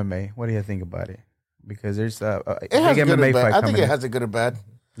MMA? What do you think about it? Because there's a It has big good MMA and bad. fight I think coming it in. has a good and bad.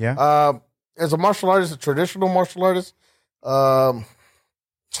 Yeah. As a martial artist, a traditional martial artist, I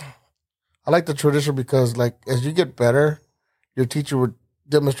like the tradition because, like, as you get better, your teacher would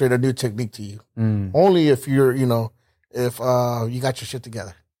demonstrate a new technique to you. Only if you're, if you got your shit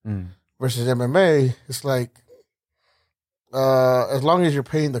together. Versus MMA, it's like, as long as you're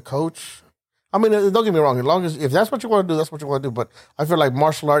paying the coach. I mean, don't get me wrong. As long as if that's what you want to do, that's what you want to do. But I feel like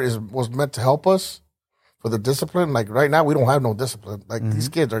martial art was meant to help us for the discipline. Like right now, we don't have no discipline. Like these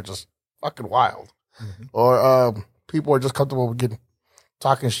kids are just fucking wild, or people are just comfortable with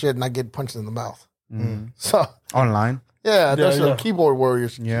talking shit and not getting punched in the mouth. So Online. yeah, that's yeah. the keyboard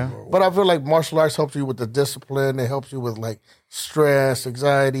warriors. Yeah. But I feel like martial arts helps you with the discipline. It helps you with like stress,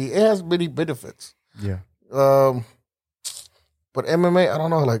 anxiety. It has many benefits. Yeah. But MMA, I don't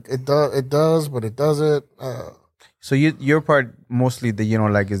know. Like it does, but it doesn't. So your part mostly that you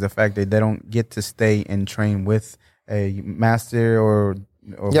don't like is the fact that they don't get to stay and train with a master or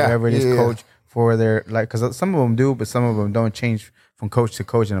Yeah, whoever it is, yeah. coach for their like. Because some of them do, but some of them don't change from coach to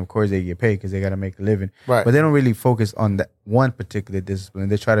coach, and of course they get paid because they got to make a living. Right. But they don't really focus on that one particular discipline.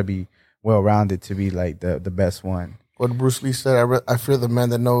 They try to be well rounded to be like the best one. What Bruce Lee said, I fear the man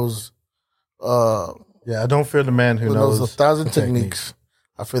that knows. yeah, I don't fear the man who knows 1,000 the techniques.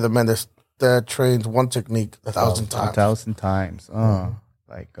 I fear the man that trains one technique 1,000 times. 1,000 times.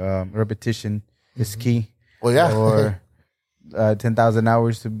 Repetition is key. Well, yeah. Or 10,000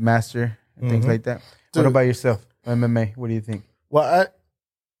 hours to master and things like that. Dude. What about yourself? MMA? What do you think? Well,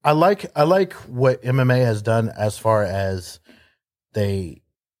 I like what MMA has done as far as they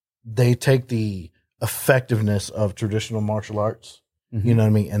take the effectiveness of traditional martial arts. You know what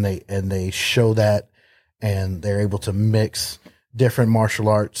I mean? And they show that, and they're able to mix different martial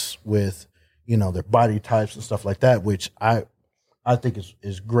arts with, you know, their body types and stuff like that, which I think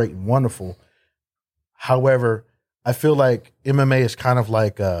is great and wonderful. However, I feel like MMA is kind of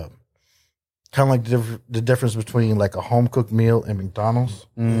like the difference between like a home cooked meal and McDonald's.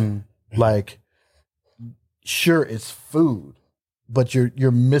 Like, sure, it's food, but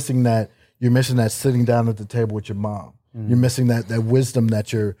you're missing that. You're missing that sitting down at the table with your mom. You're missing that wisdom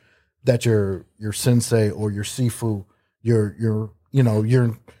that your sensei or your sifu, because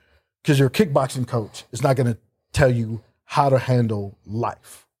your kickboxing coach is not going to tell you how to handle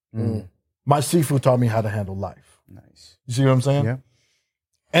life. My sifu taught me how to handle life. Nice. You see what I'm saying? Yeah.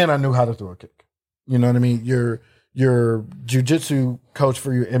 And I knew how to throw a kick. You know what I mean? Your jiu-jitsu coach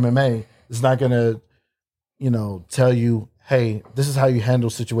for your MMA is not going to, tell you, hey, this is how you handle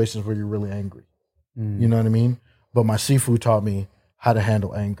situations where you're really angry. You know what I mean? But my sifu taught me how to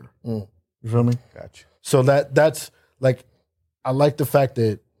handle anger. You feel me? Gotcha. So that's like, I like the fact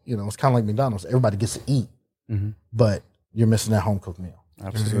that, it's kind of like McDonald's. Everybody gets to eat, but you're missing that home cooked meal.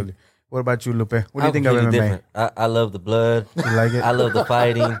 Absolutely. What about you, Lupe? What do you think of MMA? Different. I love the blood. You like it? I love the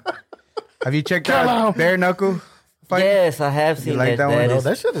fighting. Have you checked out bare knuckle fighting? Yes, I have seen like that. that one? That is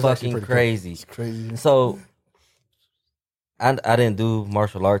That shit is actually fucking pretty crazy. It's crazy. So, I didn't do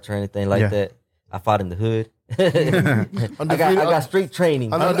martial arts or anything like that. I fought in the hood. I got street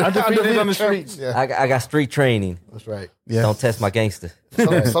training. Undefeated on the streets. Yeah. I got street training. That's right. Yeah. Don't test my gangster.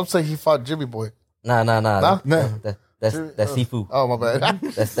 Some say he fought Jimmy Boy. Nah. Nah? That's Sifu. Oh, my bad.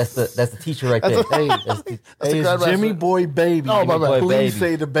 That's the teacher right there. Hey, That's the it's grandmaster. Jimmy Boy Baby. Oh, my bad. Please Baby.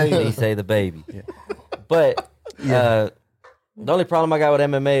 say the Please baby. say the baby. But the only problem I got with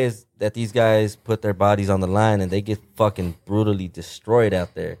MMA is that these guys put their bodies on the line and they get fucking brutally destroyed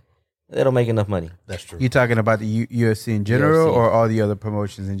out there. They don't make enough money. That's true. You talking about the UFC in general UFC. or all the other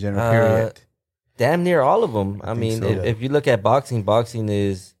promotions in general? Period. Damn near all of them. I mean, so. if you look at boxing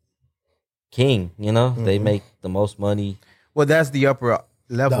is king. They make the most money. Well, that's the upper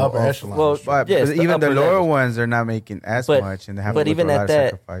level. The upper of- echelon. Well, But yes, even the upper lower levels. ones are not making as But- much, and they have but to go even through a at lot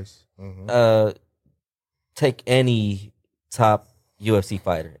that- of sacrifice. Take any top UFC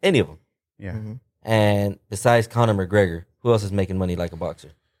fighter, any of them, Yeah, and besides Conor McGregor, who else is making money like a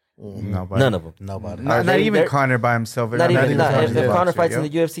boxer? nobody. None of them. Nobody. Not They- even they're- Conor by himself. Not even. Conor If the Conor boxer, fights in yeah.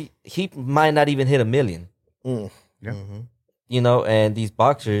 the UFC, he might not even hit $1 million. Yeah. And these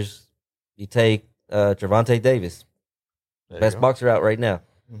boxers, you take Gervonta Davis, best boxer out right now.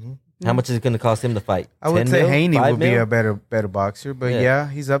 How much is it going to cost him to fight? I would 10 say mil? Haney 5 would be mil? a better boxer, but Yeah. yeah,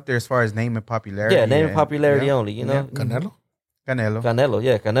 he's up there as far as name and popularity. Yeah, name and and- popularity yeah. only. Canelo? Canelo.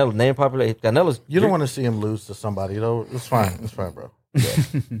 Canelo, name popularity. Canelo's. You don't want to see him lose to somebody, though. It's fine. It's fine, bro.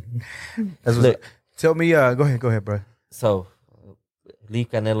 That's what's Look. up. Tell me, go ahead, bro. So leave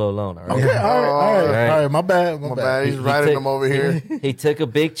Canelo alone. All right. Okay, all right. My bad. My bad. He's riding him over here. He took a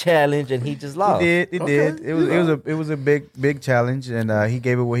big challenge and he just lost. It did. It was a big challenge, and he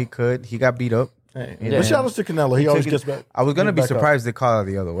gave it what he could. He got beat up. Hey, Yeah. But shout out to Canelo. He always took it- gets back. I was gonna gets be back up. surprised they call it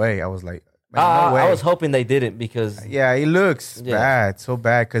the other way. I was like, man, no way. I was hoping they didn't because Yeah, it looks Yeah. bad, so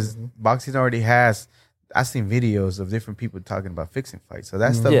bad because boxing already has. I've seen videos of different people talking about fixing fights, so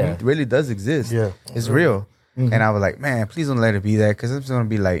that stuff Yeah. really does exist. Yeah. It's real. And I was like, man, please don't let it be that, because I'm just gonna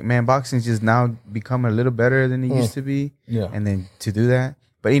be like, man, boxing's just now become a little better than it used to be. Yeah. And then to do that,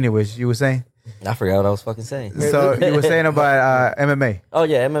 but anyways, you were saying. I forgot what I was fucking saying. So you were saying about MMA. Oh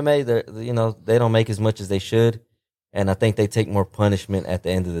yeah, MMA. They don't make as much as they should, and I think they take more punishment at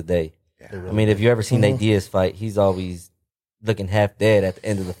the end of the day. I mean, if you ever seen Nate Diaz fight, he's always looking half dead at the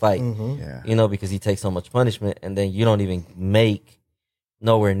end of the fight. Yeah. Because he takes so much punishment, and then you don't even make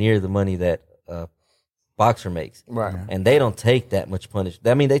nowhere near the money that a boxer makes, Right. and they don't take that much punishment.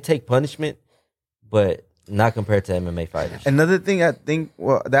 I mean, they take punishment, but not compared to MMA fighters. Another thing I think,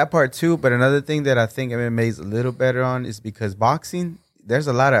 well, that part too, but another thing that I think MMA is a little better on is because boxing, there's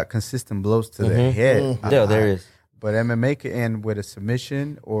a lot of consistent blows to the head. Yeah, there is. But MMA can end with a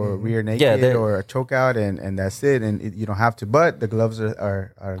submission or rear naked Yeah, or a chokeout, and that's it. And you don't have to. But the gloves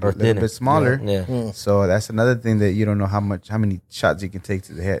are a little thinner. bit smaller. Yeah. So that's another thing that you don't know how many shots you can take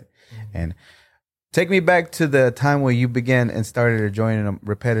to the head. And take me back to the time where you began and started joining them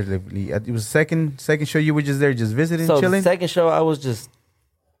repetitively. It was second show you were just there, just visiting, So chilling. the second show, I was just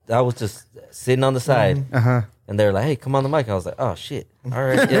sitting on the side, and they were like, "Hey, come on the mic." I was like, "Oh shit, all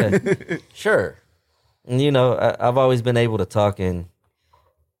right, yeah, sure." And I've always been able to talk and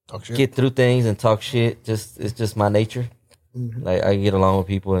get through things and talk shit. It's just my nature. Like I can get along with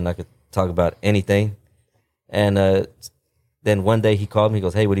people and I could talk about anything. And then one day he called me. He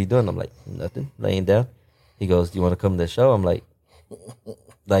goes, "Hey, what are you doing?" I'm like, "Nothing, laying down." He goes, "Do you want to come to the show?" I'm like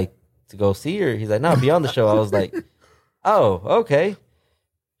to go see her. He's like, "No, be on the show." I was like, "Oh, okay."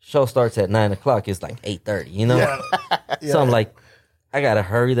 Show starts at 9:00. It's like 8:30. You know. Yeah. So I'm like, I gotta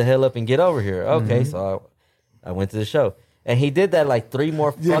hurry the hell up and get over here. Okay, so I went to the show. And he did that like 3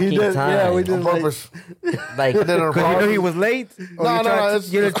 more fucking times. Yeah, we did On purpose. Like, Because you know he was late? No,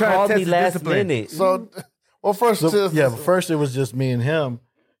 You're trying to called test me his last discipline. minute. So, well, first, but first it was just me and him.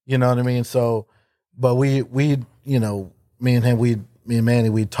 You know what I mean? So, but we you know, me and Manny,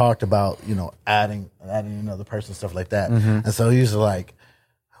 we talked about, you know, adding another person, stuff like that. And so he was like,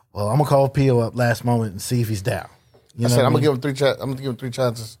 "Well, I'm gonna call Pio up last moment and see if he's down." I said, I'm gonna give him 3 chances. I'm gonna give him 3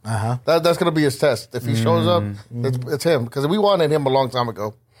 chances. That's gonna be his test. If he shows up, it's him. Because we wanted him a long time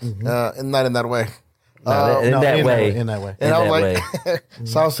ago, and not in that way. In that way. In that way. And I was like,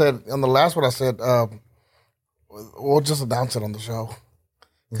 so I said on the last one, I said, we'll just announce it on the show.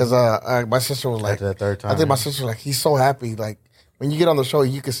 Because my sister was like, After that third time, I think my sister was like, he's so happy. Like when you get on the show,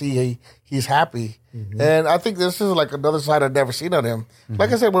 you can see he's happy. And I think this is like another side I've never seen on him.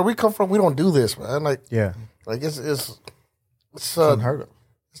 Like I said, where we come from, we don't do this, man. Like Like it's unheard of.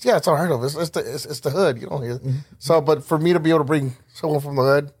 Yeah, it's unheard of. It's the hood, you know. So, but for me to be able to bring someone from the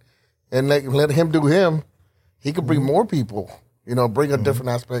hood and let him do him, he could bring more people. You know, bring a different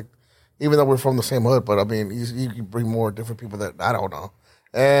aspect. Even though we're from the same hood, but I mean, you can bring more different people that I don't know.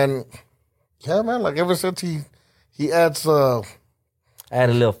 And yeah, man, like ever since he adds add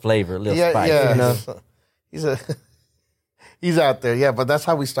a little flavor, a little spice. You know? He's out there, yeah. But that's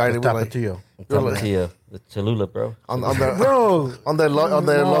how we started. Tapatio. The Cholula, bro. On that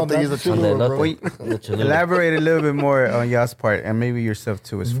love they use the Cholula, bro. Elaborate a little bit more on y'all's part, and maybe yourself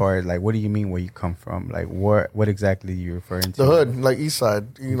too, as far as like, what do you mean where you come from? Like, what exactly are you referring to? The hood, like East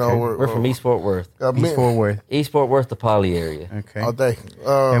Side. You know, we're from East Fort Worth. East Fort Worth. East Fort Worth, the Poly area. Okay. All day.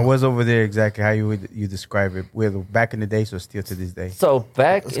 And what's over there exactly? How you describe it? Whether back in the day, so still to this day. So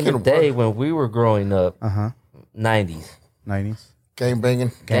back in the day when we were growing up, 90s. 90s. Gang banging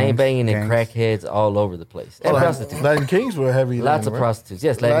and crackheads all over the place. And prostitutes. Latin Kings were heavy. Lots of prostitutes.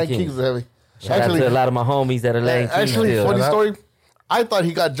 Yes, Latin Kings. were heavy. Shout out to a lot of my homies that are Latin Kings still. Funny story. I thought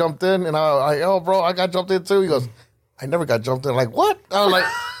he got jumped in, and oh, bro, I got jumped in too. He goes, I never got jumped in. Like, what? I was like,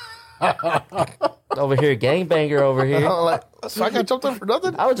 over here, gangbanger over here. I was like, so I got jumped in for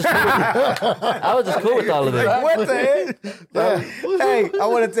nothing? I was just cool with all of this. Like, what the heck? Hey, I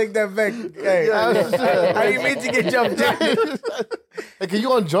want to take that back. Hey, how do you mean to get jumped in? Hey, can you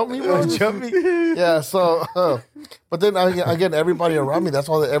unjump me, bro? Jump me? Yeah, so, but then again, everybody around me, that's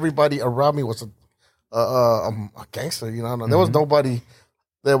all that everybody around me was a gangster, you know? There was nobody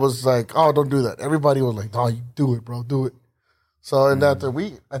that was like, oh, don't do that. Everybody was like, oh, you do it, bro, do it. So, and after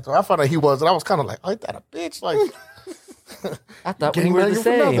I found out he was, and I was kind of like, oh, ain't that a bitch? Like, I thought we were the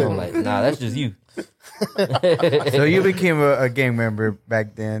same. I'm like, nah, that's just you. So you became a gang member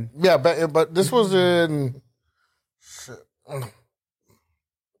back then? Yeah, but this was in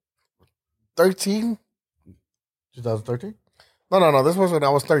 13? 2013? No. This was when I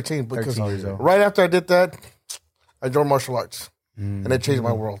was 13. Because 13 years old. right after I did that, I joined martial arts. And it changed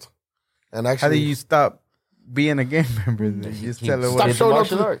my world. And actually, how do you stop being a gang member? Then? You just tell her stop what. showing up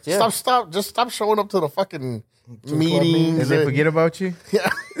martial to arts, yeah. stop showing up to the fucking meetings. Did they forget about you? Yeah,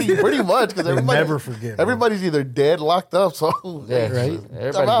 pretty much because never forget, bro. Everybody's either dead, locked up. So Yeah, Right?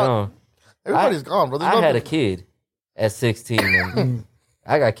 Everybody's gone. everybody's gone, bro. I had a kid at 16 and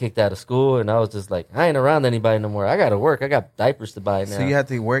I got kicked out of school and I was just like, I ain't around anybody no more. I got to work. I got diapers to buy now. So you had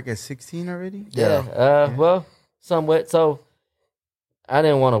to work at 16 already? Yeah. Well, somewhat. So I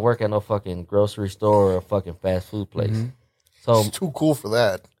didn't want to work at no fucking grocery store or a fucking fast food place. So It's too cool for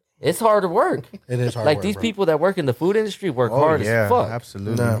that. it's hard to work. It is hard Like work, these bro. people that work in the food industry work hard as fuck.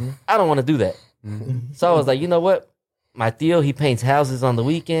 Absolutely. I don't want to do that. So I was like, you know what? My Theo, he paints houses on the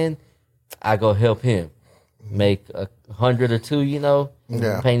weekend. I go help him make 100 or 2, you know,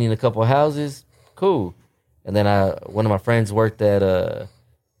 Yeah. painting a couple houses. Cool. And then one of my friends worked at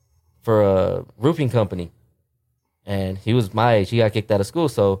for a roofing company, and he was my age. He got kicked out of school,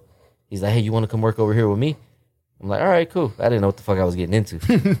 so he's like, "Hey, you want to come work over here with me?" I'm like, "All right, cool." I didn't know what the fuck I was getting into.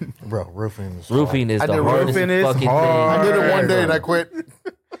 Bro, roofing is Roofing is I the did hardest roofing is fucking hard. I thing. did it one day bro. and I quit.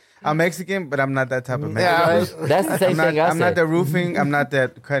 I'm Mexican, but I'm not that type of Yeah, Mexican. That's the same thing I I'm not said. the roofing. I'm not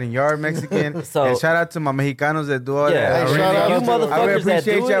that cutting yard Mexican. So- and shout out to my Mexicanos that do all Yeah, that. hey, shout out you to them. I motherfuckers really that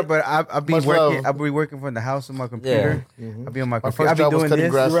appreciate do y'all, it. but I'll be Much working. love. I'll be working from the house on my computer. I'll be on my My computer. I'll first be job was doing cutting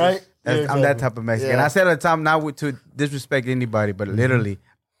this. grass. right. I'm that type of Mexican. Yeah. I said all the time, not to disrespect anybody, but literally,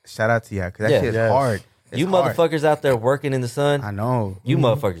 shout out to you because that shit is hard. It's you hard. motherfuckers out there working in the sun. I know. You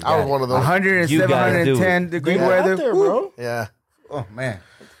motherfuckers. I was got one it. of those. 107, 110 degree weather. Out there, bro. Yeah. Oh man,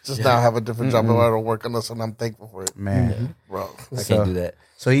 Just now I have a different job, but I don't work on this, and I'm thankful for it, man. bro. I can't do that.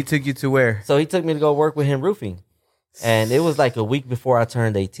 So he took you to where? So he took me to go work with him roofing, and it was like a week before I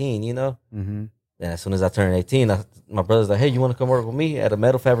turned 18. You know. Mm-hmm. And as soon as I turned 18, my brother's like, "Hey, you want to come work with me at a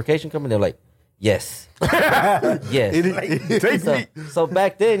metal fabrication company?" They're like, "Yes, yes." So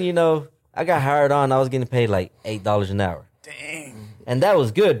back then, you know, I got hired on. I was getting paid like $8 an hour. Dang. And that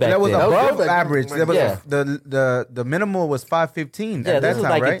was good back That was then. above average. That was Yeah. the minimal was $5.15 Yeah, at that this was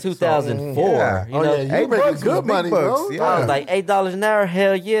time, like right? in 2004. So, yeah. You know, you making bucks good was big money, bucks, bro. yeah. I was like $8 an hour.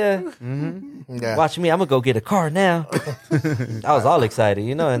 Hell yeah! Yeah. Watch me. I'm gonna go get a car now. I was all excited,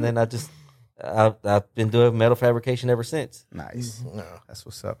 you know. And then I've been doing metal fabrication ever since. Nice. That's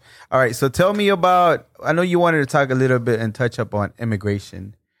what's up. All right. So tell me about, I know you wanted to talk a little bit and touch up on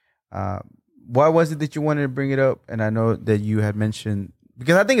immigration. Why was it that you wanted to bring it up? And I know that you had mentioned,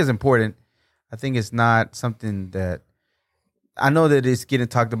 because I think it's important. I think it's not something that, I know that it's getting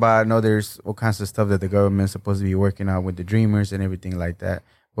talked about. I know there's all kinds of stuff that the government's supposed to be working on with the Dreamers and everything like that.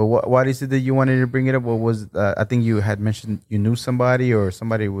 But why is it that you wanted to bring it up? What was, I think you had mentioned you knew somebody or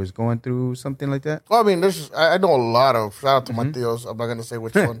somebody was going through something like that? Well, I mean, I know a lot of, shout out to my tios. I'm not going to say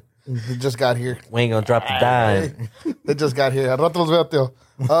which one. They just got here. We ain't gonna drop the dime. They just got here. Al rato los veo, tío.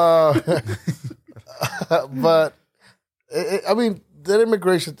 But, I mean, that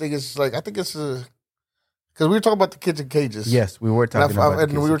immigration thing is like, I think it's because we were talking about the kids in cages. Yes, we were talking about it.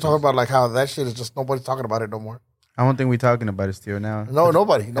 And we were talking about like how that shit is just, nobody's talking about it no more. I don't think we're talking about it still now. No,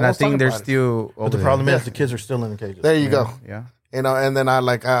 nobody. And I think they're still over But the there. problem is the kids are still in the cages. There you go. Yeah. You know, and then I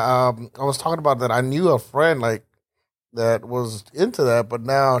was talking about that. I knew a friend like that was into that, but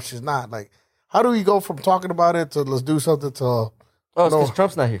now she's not. Like, how do we go from talking about it to let's do something to? Oh, it's because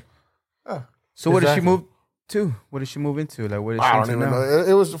Trump's not here. So what did she move to? What did she move into? Like, what did she I don't into even now? know.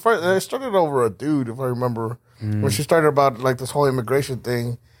 It was the first. It started over a dude, if I remember. When she started about like this whole immigration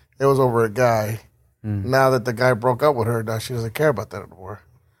thing, it was over a guy. Now that the guy broke up with her, now she doesn't care about that anymore.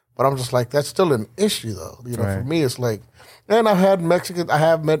 But I'm just like, that's still an issue, though. You know, for me, it's like, and I have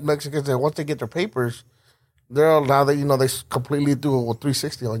met Mexicans that once they get their papers, they're all, now that, you know, they completely do a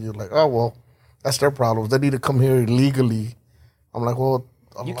 360 on you. Like, oh, well, that's their problems. They need to come here illegally. I'm like, well,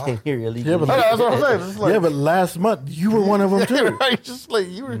 You came here illegally. Yeah, but that's what I'm saying. It's like, yeah, but last month you were one of them too. right? Just like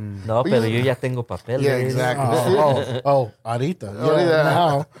you were. No, pero yo ya tengo papeles. Yeah, exactly. Ahorita. Oh, yeah.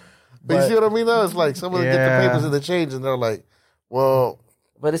 Now. But you see what I mean, though? It's like some of them get the papers and they change, and they're like, well,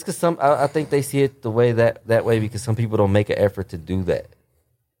 But it's because I think they see it the way that way because some people don't make an effort to do that,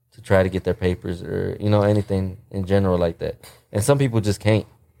 to try to get their papers or, you know, anything in general like that. And some people just can't.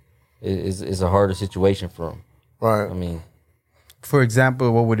 It's a harder situation for them. right. I mean, For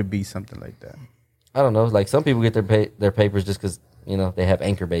example, what would it be? Something like that. I don't know. Like some people get their papers just because, you know, they have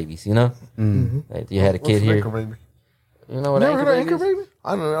anchor babies, you know? Like you had a kid What's here. Anchor Baby? You know what Never anchor heard of baby Anchor is? Baby?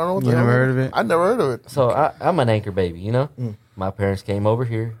 I don't know what You the hell never it heard is. of it? I never heard of it. So I'm an anchor baby, you know? My parents came over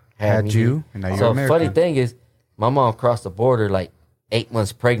here. Had me you, here. and now you're So American. funny thing is, my mom crossed the border like 8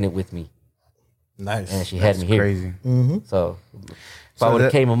 months pregnant with me. Nice. And she had me here. Crazy. So if So I would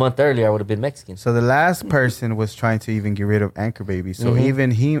have that- came a month earlier, I would have been Mexican. So the last person was trying to even get rid of anchor baby. So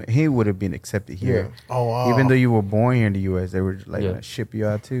even he would have been accepted here. Oh, wow. Even though you were born here in the U.S., they were like Yeah. gonna ship you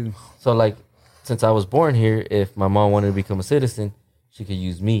out too. So like, since I was born here, if my mom wanted to become a citizen, she could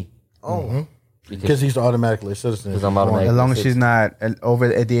use me. Oh, Because he's automatically a citizen. Because I'm automatic. As long as That's she's it. not over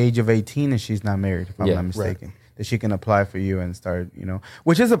at the age of 18 and she's not married, if I'm Yeah, not right. mistaken, that she can apply for you and start, you know,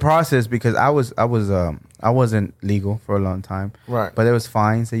 which is a process because I wasn't legal for a long time, Right. But there was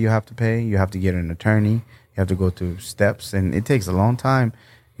fines that you have to pay. You have to get an attorney. You have to go through steps, and it takes a long time.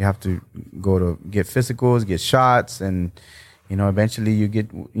 You have to go to get physicals, get shots, and you know, eventually you get,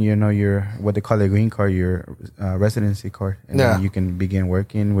 you know, your what they call a green card, your residency card, and Yeah. then you can begin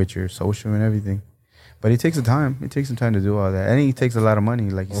working with your social and everything. But it takes some time. It takes some time to do all that, and it takes a lot of money,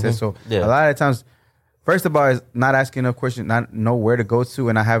 like you said. So Yeah. a lot of times, first of all, is not asking enough questions, not know where to go to,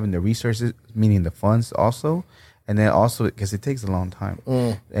 and not having the resources, meaning the funds also, and then also because it takes a long time.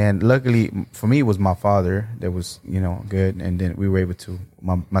 And luckily for me, it was my father that was, you know, good, and then we were able to.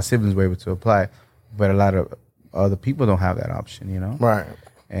 My siblings were able to apply, but a lot of other people don't have that option, you know. right.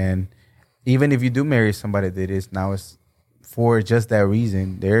 And even if you do marry somebody that is now it's for just that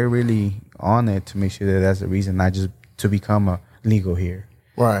reason, they're really on it to make sure that that's the reason, not just to become a legal here.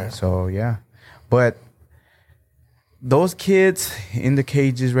 Right. So yeah, but those kids in the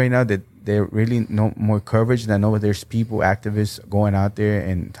cages right now that they're really no more coverage. And I know there's people, activists going out there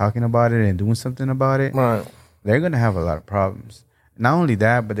and talking about it and doing something about it. Right. They're gonna have a lot of problems. not only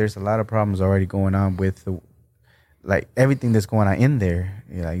that, but there's a lot of problems already going on with like everything that's going on in there.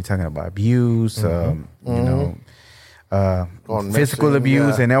 You're talking about abuse, physical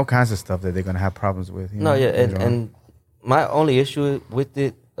abuse, and all kinds of stuff that they're gonna have problems with. And my only issue with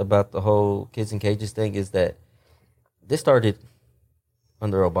it about the whole kids in cages thing is that this started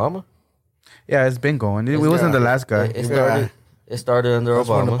under Obama. Yeah, it's been going. It wasn't the last guy. It started under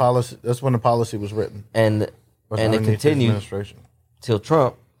Obama. That's when the policy was written, and it continued till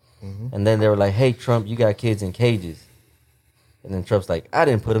Trump. And then they were like, "Hey, Trump, you got kids in cages." And then Trump's like, "I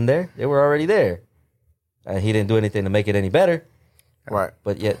didn't put them there; they were already there." He didn't do anything to make it any better, right?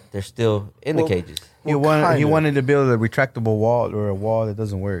 But yet they're still in the cages. He wanted to build a retractable wall or a wall that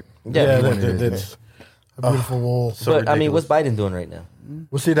doesn't work. That's a beautiful wall. So but ridiculous. I mean, what's Biden doing right now?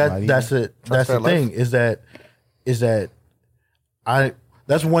 Well, see that's it. That's the thing. Is that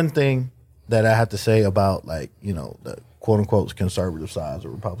that's one thing that I have to say about the quote unquote conservative sides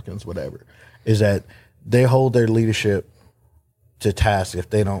or Republicans, whatever, is that they hold their leadership to task if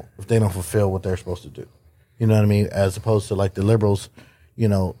they don't fulfill what they're supposed to do. You know what I mean? As opposed to like the liberals,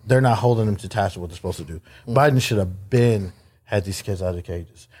 they're not holding them to task of what they're supposed to do. Biden should have had these kids out of the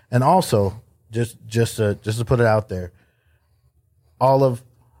cages. And also, just to put it out there, all of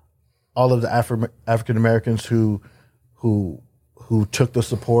the African Americans who took the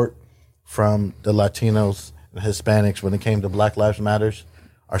support from the Latinos and Hispanics when it came to Black Lives Matters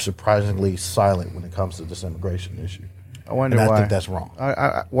are surprisingly silent when it comes to this immigration issue. I wonder why. I think that's wrong.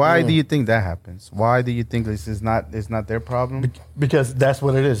 Why do you think that happens? Why do you think this is not their problem? Because that's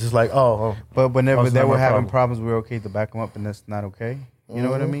what it is. It's like, but whenever they were having problems, we're okay to back them up, and that's not okay. You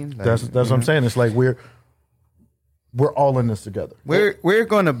know what I mean? Like, that's what I'm saying. It's like we're all in this together. We're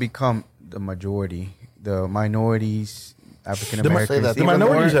going to become the majority. The minorities, African Americans. The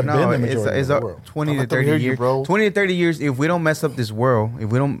minorities have been the majority it's of the world. 20 to 30 years. 20 to 30 years, if we don't mess up this world,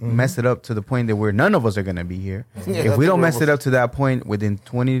 if we don't mess it up to the point that where none of us are going to be here, if we don't mess it up to that point within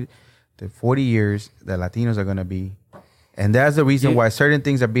 20 to 40 years, the Latinos are going to be. And that's the reason why certain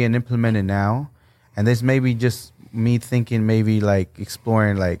things are being implemented now. And this may be just me thinking maybe like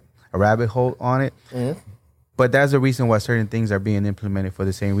exploring like a rabbit hole on it. But that's the reason why certain things are being implemented for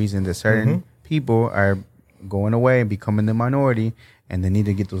the same reason that certain people are going away and becoming the minority, and they need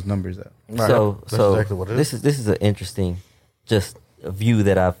to get those numbers up. Right. So exactly what it is. This is an interesting just a view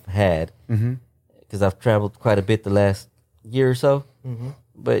that I've had because I've traveled quite a bit the last year or so.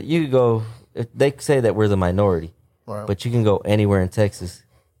 But you go, they say that we're the minority, but you can go anywhere in Texas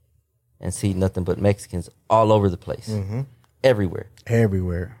and see nothing but Mexicans all over the place, everywhere.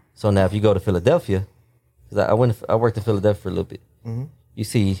 So now if you go to Philadelphia, because I worked in Philadelphia for a little bit, you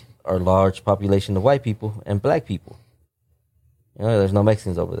see our large population of white people and black people. There's no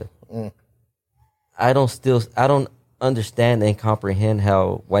Mexicans over there. I don't understand and comprehend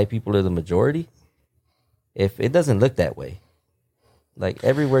how white people are the majority if it doesn't look that way. Like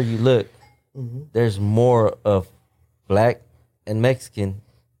everywhere you look, there's more of black and Mexican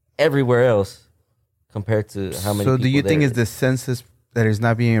everywhere else compared to how many people. So do you think it's the census that is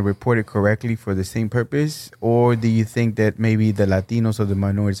not being reported correctly for the same purpose? Or do you think that maybe the Latinos or the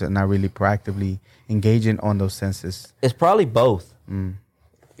minorities are not really proactively engaging on those census? It's probably both.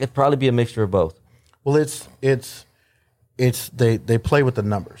 It'd probably be a mixture of both. Well, it's they play with the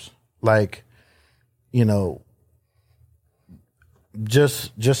numbers. Like,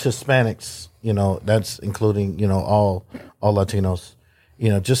 just Hispanics, that's including, all Latinos,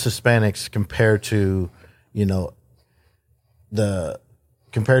 just Hispanics compared to the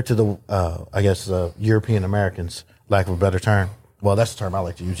European Americans, lack of a better term. Well, that's the term I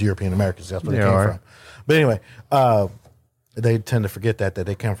like to use, European Americans. That's where they came from. But anyway, they tend to forget that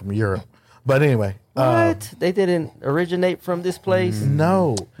they come from Europe. But anyway. What? They didn't originate from this place?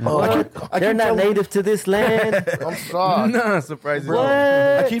 No. They're not native to this land? I'm sorry. No, surprising. What?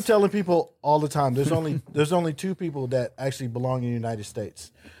 I keep telling people all the time, there's only two people that actually belong in the United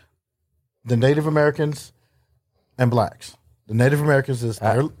States. The Native Americans and blacks. The Native Americans is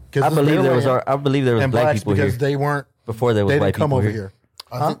I believe there was black people here because they weren't before there was white people over here.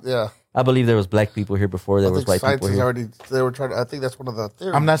 I I believe there was black people here before there was white people here. They were trying. I think that's one of the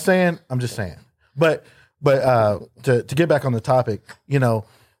theories. I'm not saying. I'm just saying. But to get back on the topic,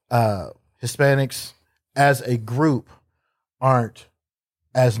 Hispanics as a group aren't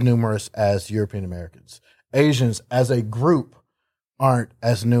as numerous as European Americans. Asians as a group aren't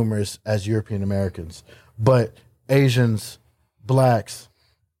as numerous as European Americans. But Asians, blacks,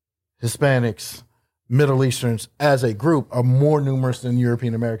 Hispanics, Middle Easterns as a group are more numerous than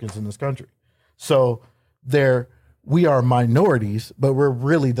European Americans in this country. So we are minorities, but we're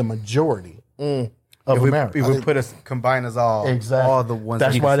really the majority of of America. It would combine us all. Exactly. All the ones.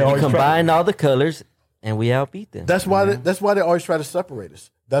 That's why they You always combine all the colors, and we outbeat them. That's why. That's why they always try to separate us.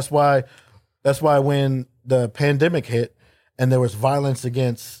 That's why when the pandemic hit and there was violence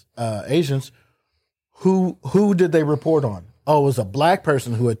against Asians, who did they report on? Oh, it was a black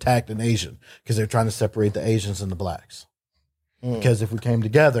person who attacked an Asian because they're trying to separate the Asians and the blacks. Because if we came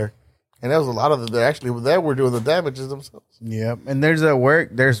together, and there was a lot of they were doing the damages themselves. Yep. And there's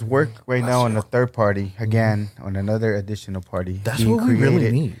work right now on the third party again on another additional party. that's what we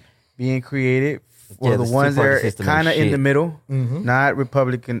really need. Being created for the this ones that two-party are system kind of is in shit. the middle, not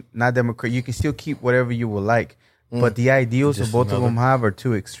Republican, not Democrat. You can still keep whatever you would like, but the ideals of both of them are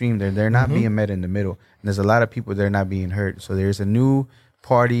too extreme. They're not being met in the middle. And there's a lot of people that are not being heard. So there's a new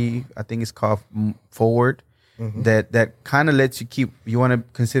party, I think it's called Forward, that kind of lets you keep. You want to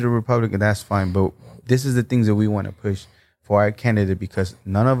consider Republican, that's fine. But this is the things that we want to push for our candidate because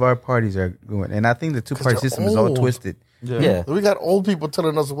none of our parties are going. And I think the two-party system is all old. twisted. Yeah. We got old people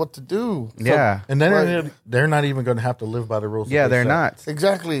telling us what to do. Yeah. And then they're not even going to have to live by the rules. that Yeah, they they're set. not.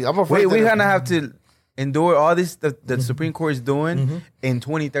 Exactly. I'm afraid We're that going to have to endure all this the Supreme Court is doing in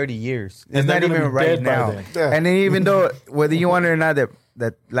 20, 30 years. It's And they're not gonna even be right dead by now. then. Yeah. And then even though, whether you want it or not,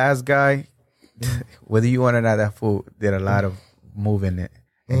 that last guy, whether you want it or not, that fool did a lot of moving it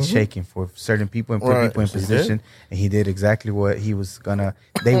and shaking for certain people and put Right. people in position. And he did exactly what he was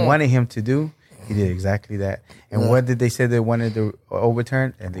they wanted him to do. He did exactly that. And what did they say they wanted to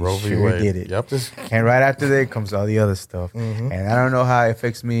overturn? And they Roe v. sure Wade. did it. Yep. And right after that comes all the other stuff. And I don't know how it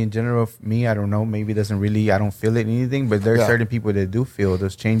affects me in general. Me, I don't know. Maybe it doesn't really, I don't feel it in anything. But there are certain people that do feel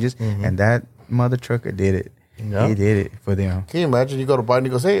those changes. And that mother trucker did it. Yep. He did it for them. Can you imagine? You go to Biden and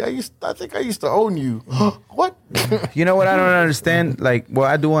he goes, "Hey, I think I used to own you." What? You know what I don't understand? Like, well,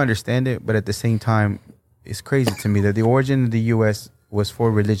 I do understand it. But at the same time, it's crazy to me that the origin of the U.S. was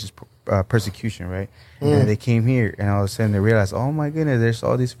for religious persecution, right? And they came here, and all of a sudden they realized, oh my goodness, there's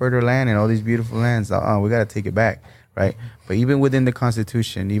all this fertile land and all these beautiful lands. We got to take it back, right? But even within the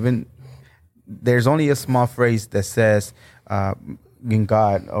Constitution, there's only a small phrase that says in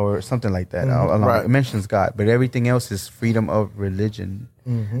God or something like that. Right. It mentions God, but everything else is freedom of religion,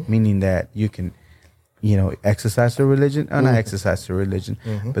 meaning that you can, exercise the religion or not exercise the religion.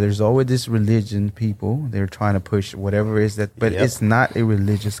 But there's always this religion people, they're trying to push whatever it is that, but it's not a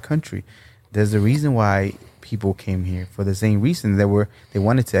religious country. There's a reason why people came here for the same reason they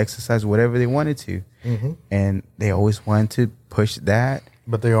wanted to exercise whatever they wanted to. And they always wanted to push that.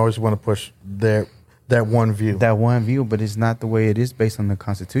 But they always want to push that one view. That one view, but it's not the way it is based on the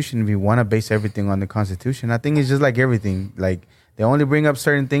Constitution. If you want to base everything on the Constitution, I think it's just like everything. Like, they only bring up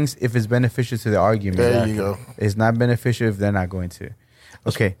certain things if it's beneficial to the argument. There you go. It's not beneficial if they're not going to.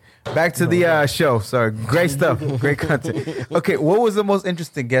 Okay, back to the show. Sorry, great stuff, great content. Okay, what was the most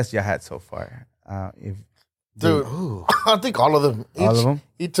interesting guest you had so far? Dude, I think all of them. All of them?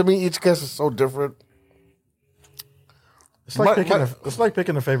 To me, each guest is so different. It's like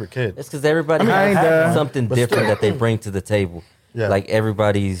picking a favorite kid. It's because everybody has something different that they bring to the table. Yeah. Like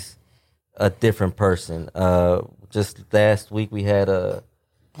everybody's a different person. Just last week we had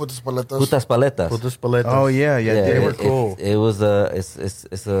Putas paletas. Putas Paletas. Putas paletas. Oh yeah, they were cool. It was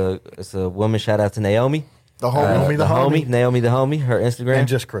it's a woman. Shout out to Naomi, The homie. Naomi the homie. Her Instagram And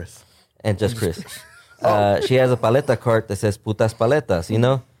just Chris. Chris. She has a paleta cart that says Putas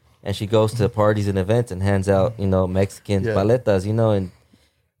Paletas, and she goes to parties and events and hands out, Mexican paletas, and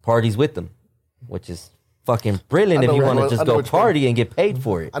parties with them, which is fucking brilliant I if know you which want to one- just I know go which party and get paid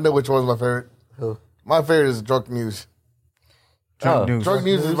for it. I know which one's my favorite. My favorite is Drunk News. Oh. news. Drunk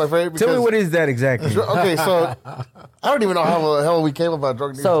News is my favorite. Tell me because- what is that exactly? Okay, so I don't even know how the hell we came about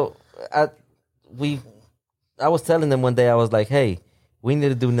Drunk News. So I was telling them one day, I was like, hey, we need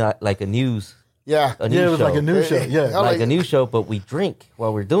to do like a news yeah, news Yeah, it was show. like a news show. Yeah. I Like a news show, but we drink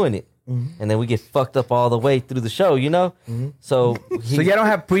while we're doing it. And then we get fucked up all the way through the show, So So y'all don't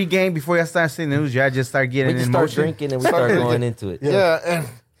have pregame before y'all start seeing the news. Y'all just start we getting just in start motion. drinking and we start going into it. yeah, and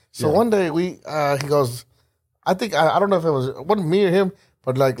so one day he goes, I think I don't know if it wasn't me or him,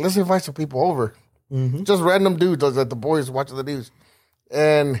 but like let's invite some people over, just random dudes that the boys watching the news,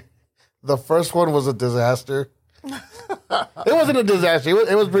 and the first one was a disaster. It wasn't a disaster.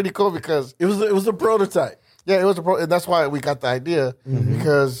 It was pretty cool because It was a prototype. yeah, it was and that's why we got the idea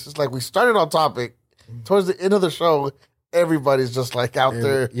because it's like we started on topic. Towards the end of the show, everybody's just like out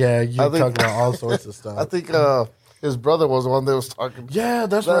there. Yeah, you I talk think- about all sorts of stuff. I think his brother was the one that was talking. Yeah,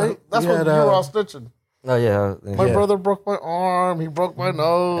 that's right. That's We when had, you were all snitching. Oh, yeah. My brother broke my arm. He broke my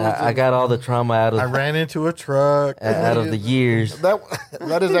nose. I got all the trauma out I of ran into a truck. out of the years. That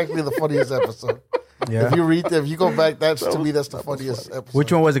is actually the funniest episode. If you go back, to me, that's the funniest episode.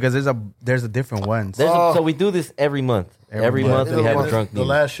 Which one was it? Because there's a different one. So we do this every month. Every month we have a drunk The news.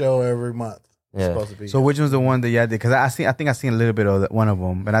 last show every month. Yeah. Supposed to be. So which one's the one that you did? Because I think I seen a little bit of one of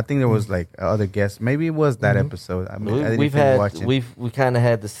them, but I think there was like other guests. Maybe it was that episode. I mean, I didn't finish watching. We kind of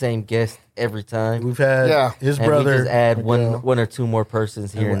had the same guest every time. We've had his and brother. we just add one or two more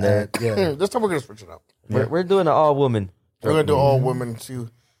persons here and there. This time we're gonna switch it up. We're doing an all woman. We're gonna do all women too.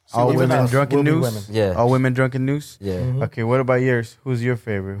 All women drunken news. Women. Yeah. All women drunken news. Yeah. Okay. What about yours? Who's your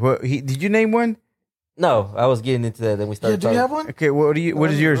favorite? Did you name one? No, I was getting into that. Then we started. Do you have one? Okay. What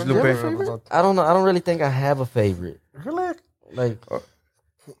is yours, Lupe? I don't know. I don't really think I have a favorite. Really? Like,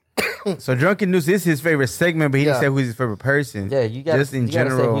 So drunken news is his favorite segment, but he didn't say who's his favorite person. yeah, you got just in you gotta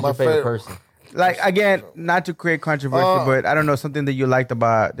say general. who's your favorite person. Like again, not to create controversy, but I don't know, something that you liked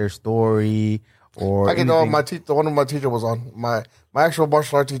about their story or I can know anything. one of my teacher was on my actual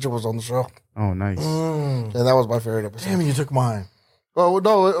martial art teacher was on the show, Oh, nice. and that was my favorite episode. Damn, you took mine. Well,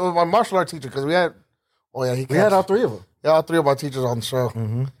 no, it was my martial art teacher because we had. Oh yeah, We had all three of them. Yeah, all three of my teachers on the show.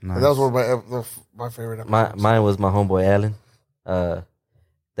 Nice. And that was one of my favorite episodes. Mine was my homeboy Alan.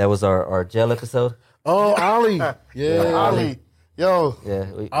 That was our jail episode. Oh, Ollie. Yeah, Ali. Yo,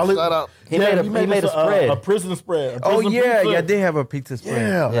 Yeah, Ollie. shout out. he made a us spread. A prison spread. A Oh prison yeah, pizza. yeah, they have a pizza spread.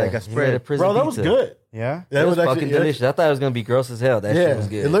 Yeah. like Yeah, a he made a spread. prison Bro, that was pizza. good. Yeah. That It was actually fucking delicious. I thought it was gonna be gross as hell. That shit was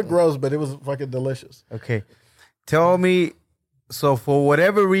good. It looked gross, but it was fucking delicious. Okay. Tell me. So for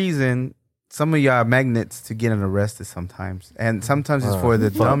whatever reason, some of y'all are magnets to getting arrested sometimes, and sometimes it's for the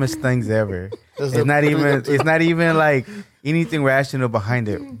dumbest things ever. It's not even like anything rational behind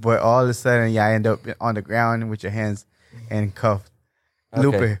it, but all of a sudden y'all end up on the ground with your hands and cuffed. Okay.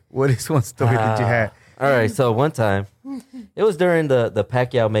 Lupe, what is one story that you had? All right, so one time, it was during the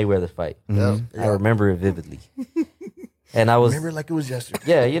Pacquiao Mayweather fight. I remember it vividly, and I was Remember it like it was yesterday.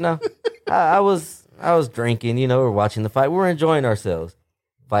 yeah, you know, I was drinking. You know, we're watching the fight. We were enjoying ourselves.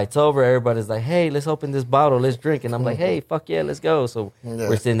 Fight's over. Everybody's like, "Hey, let's open this bottle. Let's drink." And I'm like, "Hey, fuck yeah, let's go." So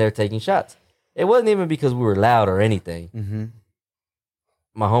we're sitting there taking shots. It wasn't even because we were loud or anything. Mm-hmm.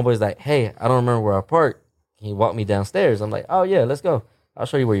 My homeboy's like, "Hey, I don't remember where I parked." He walked me downstairs. I'm like, "Oh yeah, let's go. I'll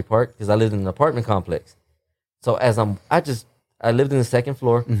show you where you parked," because I lived in an apartment complex. So as I lived in the second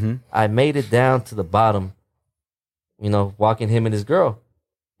floor. Mm-hmm. I made it down to the bottom, you know, walking him and his girl.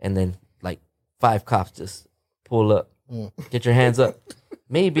 And then like 5 cops just pull up. Get your hands up.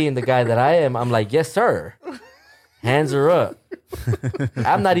 Me being the guy that I am, I'm like, yes, sir. Hands are up.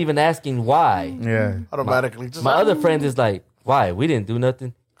 I'm not even asking why. Yeah. Automatically. Just My other friend is like, why? We didn't do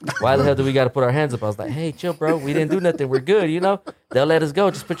nothing. Why the hell do we got to put our hands up? I was like, hey, chill, bro. We didn't do nothing. We're good, you know? They'll let us go.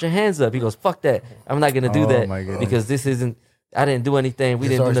 Just put your hands up. He goes, fuck that. I'm not going to do Oh, my that goodness. because this isn't, I didn't do anything. We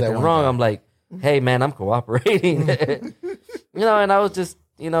It's didn't do always that nothing one wrong. guy. I'm like, hey, man, I'm cooperating. You know, and I was just,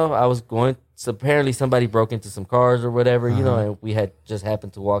 you know, I was going, so apparently somebody broke into some cars or whatever, you know, and we had just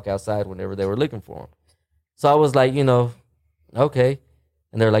happened to walk outside whenever they were looking for him. So I was like, you know, okay.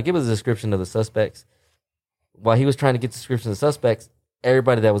 And they're like, give us a description of the suspects. While he was trying to get the description of the suspects,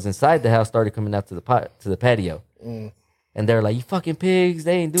 everybody that was inside the house started coming out to the patio. And they're like, you fucking pigs,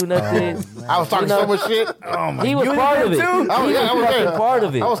 they ain't do nothing. I was talking so much shit. Oh my. He was part of it. Oh, He yeah, I was was fucking there. part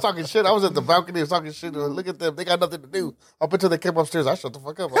of it. I was talking shit. I was at the balcony talking shit. Look at them. They got nothing to do. Up until they came upstairs, I shut the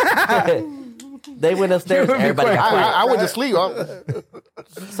fuck up. They went upstairs. Everybody got quiet. I went to sleep.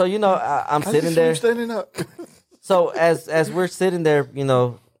 So, you know, I'm sitting there. Standing up. So as we're sitting there, you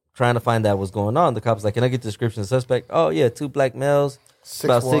know, trying to find out what's going on, the cop's like, can I get the description of the suspect? Oh, yeah, 2 black males,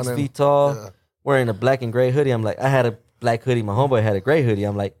 about 6 6'1" feet tall, yeah. wearing a black and gray hoodie. I'm like, I had a black hoodie. My homeboy had a gray hoodie.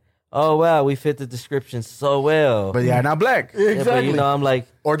 I'm like, oh, wow, we fit the description so well. But yeah, not black. Yeah, but, you know, I'm like,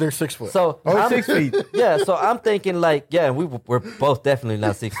 Or they're 6 foot. so Oh, I'm, 6 feet. yeah, so I'm thinking like, yeah, we're both definitely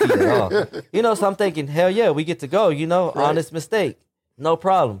not 6 feet at all. You know, so I'm thinking, hell yeah, we get to go, you know, honest mistake. No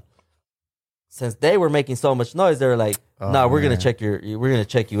problem. Since they were making so much noise, they were like, "No, we're gonna check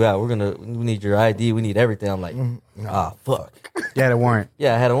you out. We need your ID. We need everything." I'm like, fuck. Yeah, the warrant.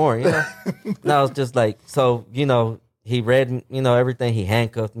 Yeah, I had a warrant. You know, and I was just like, so you know, he read, you know, everything. He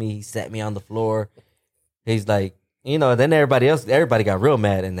handcuffed me. He sat me on the floor. He's like, you know, then everybody got real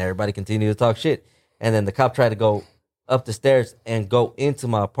mad, and everybody continued to talk shit. And then the cop tried to go up the stairs and go into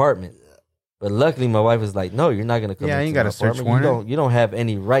my apartment. But luckily, my wife was like, "No, you're not gonna come. Yeah, I into ain't got my a search apartment. warrant. You don't have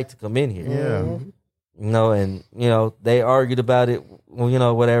any right to come in here." Yeah. You know, and you know they argued about it. Well, you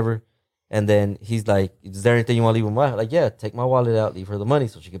know, whatever. And then he's like, "Is there anything you want to leave with my wife?" Like, yeah, take my wallet out, leave her the money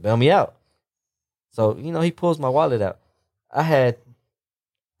so she can bail me out. So you know, he pulls my wallet out.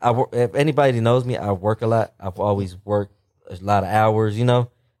 If anybody knows me, I work a lot. I've always worked a lot of hours. You know,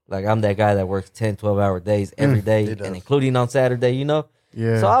 like I'm that guy that works 10, 12-hour days every day, and including on Saturday. You know.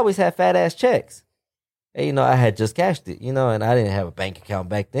 Yeah. So I always had fat ass checks. hey, I had just cashed it, and I didn't have a bank account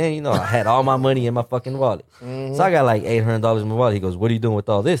back then. I had all my money in my fucking wallet. Mm-hmm. So I got like $800 in my wallet. He goes, what are you doing with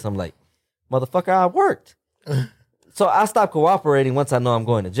all this? I'm like, motherfucker, I worked. So I stopped cooperating once I know I'm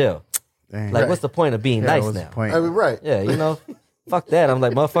going to jail. Dang. Like, what's the point of being nice now? I mean, right. Yeah, fuck that. I'm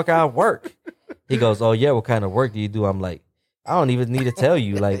like, motherfucker, I work. He goes, oh, yeah, what kind of work do you do? I'm like, I don't even need to tell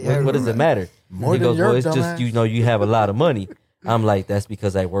you. Like, what does it matter? He goes, well, it's just, you have a lot of money. I'm like, that's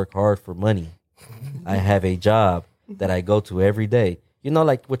because I work hard for money. I have a job that I go to every day.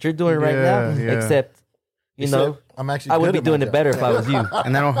 Like what you're doing right now, except, I'm actually I would be doing it better if I was you.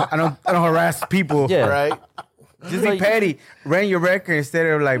 And I don't harass people. Yeah. Right? Just be petty. Run your record instead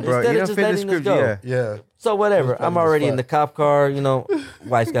of like, bro, you don't fit the script. Yeah. So whatever. I'm already in the cop car,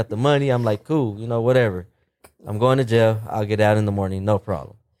 wife's got the money. I'm like, cool, whatever. I'm going to jail. I'll get out in the morning, no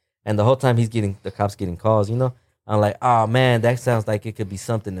problem. And the whole time the cops getting calls, I'm like, oh man, that sounds like it could be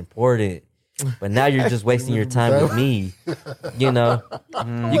something important. But now you're just wasting your time with me.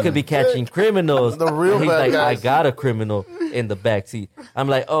 You could be catching criminals. The real He's bad like, guys. I got a criminal in the backseat. I'm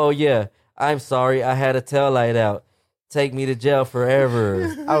like, oh yeah, I'm sorry. I had a tail light out. Take me to jail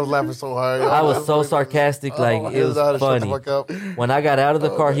forever. I was laughing so hard. I was so sarcastic. Like, it was funny. When I got out of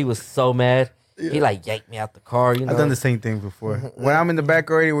the car, he was so mad. He like yanked me out the car. I've done the same thing before. When I'm in the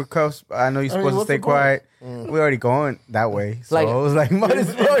back already with cuffs, I know you're supposed to stay quiet. We're already going that way. So I was like, might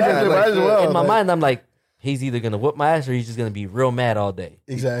as well. In my mind, I'm like, he's either going to whoop my ass or he's just going to be real mad all day.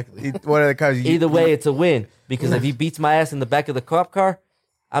 Exactly. What are the cops? Either way, it's a win. Because if he beats my ass in the back of the cop car,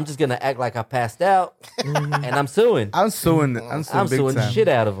 I'm just going to act like I passed out and I'm suing. I'm suing the shit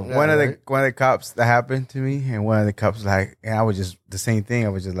out of him. One of the cops that happened to me, and one of the cops like, and I was just the same thing. I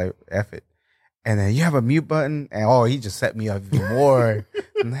was just like, F it. And then you have a mute button, and he just set me up even more.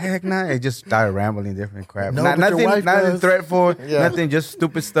 Heck, nah, it just started rambling different crap. Nothing threatful, nothing, just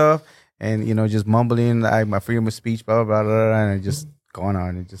stupid stuff, and just mumbling like my freedom of speech, blah blah blah, blah, and just going on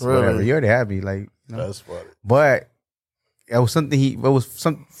and just whatever. You already had me, like that's funny. But it was something it was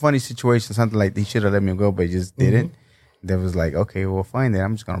some funny situation, something like he should have let me go, but he just didn't. That was like, okay, well, fine then.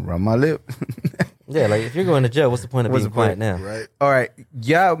 I'm just gonna run my lip. Yeah, like if you're going to jail, what's the point of being quiet now? Right. All right.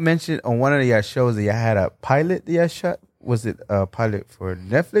 Y'all mentioned on one of y'all shows that y'all had a pilot that y'all shot. Was it a pilot for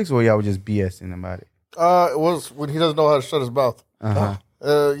Netflix or y'all were just BSing about it? It was when he doesn't know how to shut his mouth.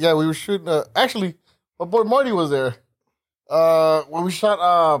 Yeah, we were shooting. Actually, my boy Marty was there. When we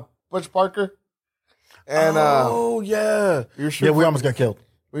shot Butch Parker. And yeah. We almost got killed.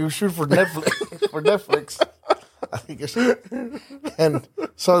 We were shooting for Netflix. I think and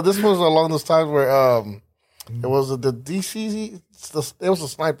so this was along those times where it was the DC. It was a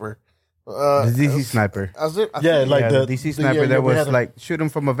sniper. The DC sniper. The DC sniper that was like shooting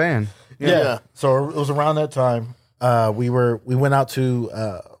from a van. Yeah. So it was around that time. We went out to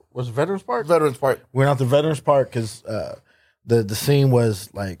was it Veterans Park? Veterans Park. We went out to Veterans Park because the scene was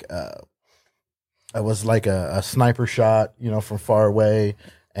like it was like a sniper shot, from far away,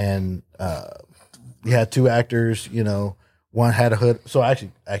 and we had two actors, one had a hood. So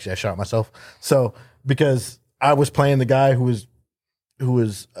actually I shot myself. So because I was playing the guy who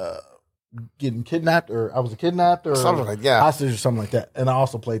was getting kidnapped, or I was kidnapped or something like hostage or something like that. And I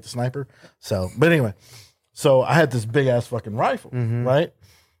also played the sniper. So, but anyway, so I had this big ass fucking rifle, right?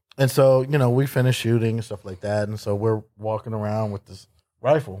 And so, we finished shooting and stuff like that. And so we're walking around with this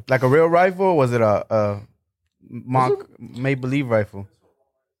rifle. Like a real rifle? Or was it a make-believe rifle?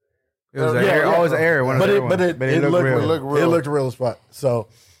 It was always air. But it looked real. It looked real as fuck. So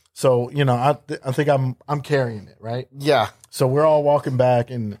I think I'm carrying it, right? Yeah. So we're all walking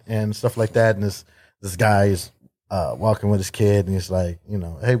back and stuff like that, and this guy is walking with his kid, and he's like,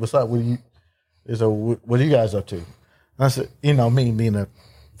 hey, what's up? What are you guys up to? And I said, me being a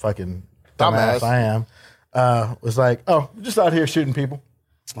fucking dumbass I am, was like, oh, just out here shooting people.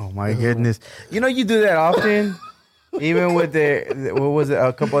 Oh my goodness! You do that often. Even with what was it?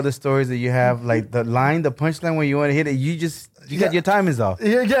 A couple other stories that you have, like the punchline when you want to hit it, you got your timing's off.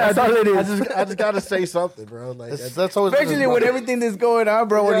 Yeah, that's all it is. I just gotta say something, bro. Like that's always especially with everything that's going on,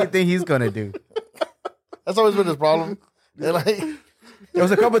 bro. What do you think he's gonna do? That's always been his problem. And there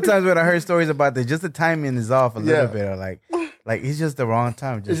was a couple of times when I heard stories about that. Just the timing is off a little bit, or like it's just the wrong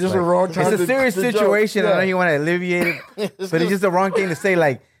time. It's just the wrong time. It's a serious situation. I know you want to alleviate it, but it's just the wrong thing to say.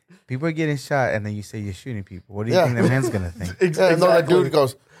 Like, people are getting shot, and then you say you're shooting people. What do you think that man's gonna think? Exactly. And that dude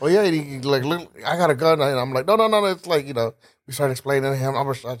goes, "Oh yeah," he like, look, I got a gun, and I'm like, no. It's like we start explaining to him. I'm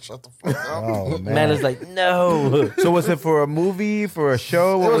gonna shut the fuck up. Oh man, man is like, no. So was it for a movie, for a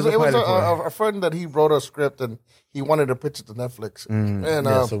show? What was it was a friend that he wrote a script, and he wanted to pitch it to Netflix, and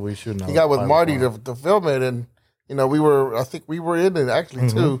so we should know. He got with Marty to film it, and I think we were in it actually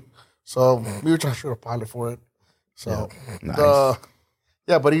too. So we were trying to shoot a pilot for it. So, Nice.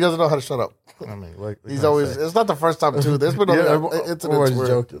 but he doesn't know how to shut up. I mean, what He's always. It's not the first time too. There's been other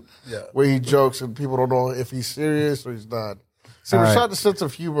incidents where he jokes and people don't know if he's serious or he's not. See, Rashaad's sense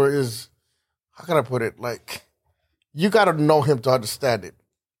of humor is, how can I put it? Like, you got to know him to understand it.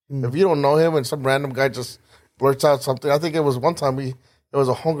 If you don't know him and some random guy just blurts out something, I think it was one time it was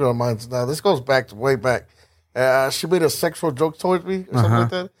a homegirl of mine. Now this goes way back. She made a sexual joke towards me or something like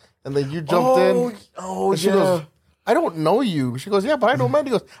that, and then you jumped in. Oh, and she goes, I don't know you. She goes, yeah, but I know Manny.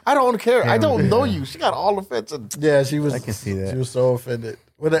 He goes, I don't care. I don't know you. She got all offended. Yeah, she was. I can see that. She was so offended.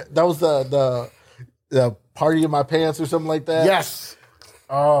 That was the party in my pants or something like that. Yes.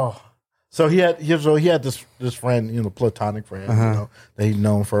 Oh, so he had this friend, platonic friend, that he'd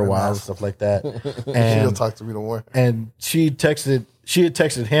known for a while and stuff like that. She And don't talk to me no more. and she had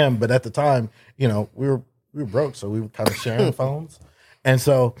texted him, but at the time, we were broke, so we were kind of sharing phones, and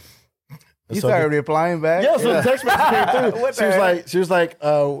so. You started replying back? Yeah, so the text message came through. She was like,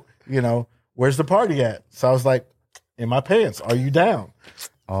 where's the party at? So I was like, in my pants. Are you down?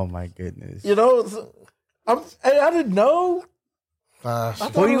 Oh my goodness. I didn't know.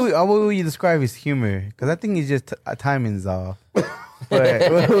 What would you describe his humor? Because I think he's just timing's off. But, He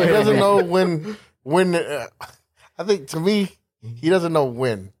doesn't know when. I think to me, he doesn't know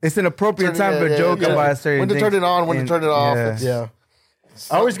when. it's an appropriate time to joke about certain when to turn things. it on, when to turn it off. Yeah. It's- Yeah.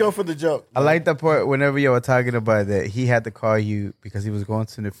 I always go for the joke. I like the part whenever you were talking about that he had to call you because he was going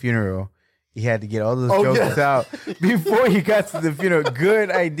to the funeral. He had to get all those jokes out before he got to the funeral. Good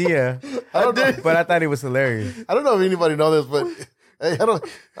idea. But I thought it was hilarious. I don't know if anybody knows this, but hey,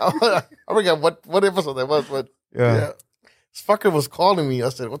 I forgot what episode that was, but Yeah. this fucker was calling me. I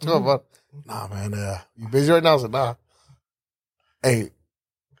said, "What's going on?" Nah, man, you busy right now? I said, "Nah." Hey,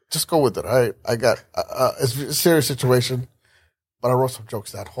 just go with it. All right, I got it's a serious situation, but I wrote some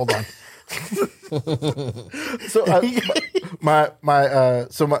jokes down. Hold on. So my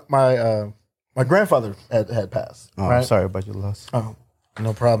grandfather had passed. Oh, right? I'm sorry about your loss. Oh,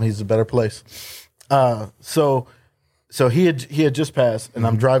 no problem. He's a better place. So he had just passed, and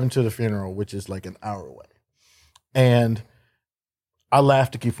I'm driving to the funeral, which is like an hour away, and I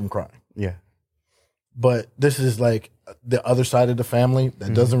laughed to keep from crying. Yeah. But this is like the other side of the family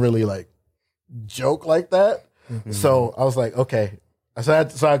that doesn't really like joke like that. So I was like, okay. So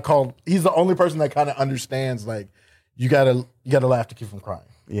I called. He's the only person that kind of understands. Like, you gotta laugh to keep from crying.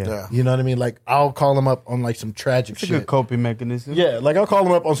 Yeah. You know what I mean? Like, I'll call him up on like some tragic It's a shit. good coping mechanism. Yeah, like I'll call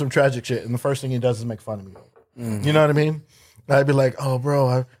him up on some tragic shit, and the first thing he does is make fun of me. You know what I mean? I'd be like, "Oh, bro,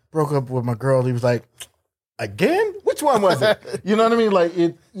 I broke up with my girl." He was like, "Again? Which one was it?" You know what I mean? Like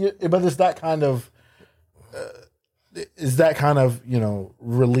but it's that kind of,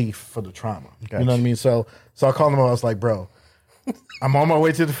 relief for the trauma. Gotcha. You know what I mean? So I called him up. I was like, "Bro, I'm on my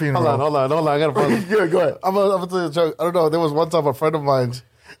way to the funeral." Hold on. I got to find Yeah, go ahead. I'm gonna tell you a joke. I don't know. There was one time a friend of mine,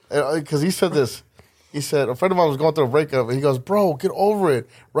 because he said this. He said a friend of mine was going through a breakup, and he goes, "Bro, get over it.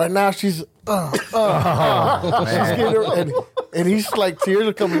 Right now, she's she's getting her, and he's like, tears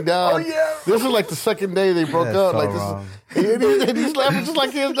are coming down. Oh, yeah. This is like the second day they broke That's up. so Like wrong. and he's laughing just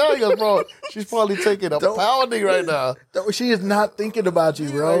like he is now. He goes, "Bro, she's probably taking a pounding right now." She is not thinking about you,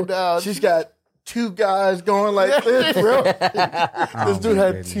 bro. Right now. She's got two guys going like this, bro. This dude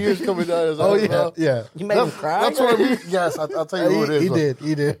had tears coming down his eyes. Bro. yeah. You made him cry? That's what I mean. Yes, I'll tell you who it is.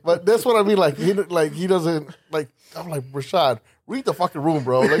 He did. But that's what I mean. Like he doesn't like. I'm like, Rashaad, read the fucking room,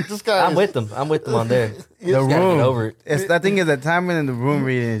 bro. Like this guy. I'm with them on there. The Gotta get room. over it. I think it's the timing in the room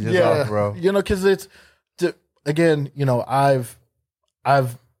reading is just off, bro. Because it's again, I've and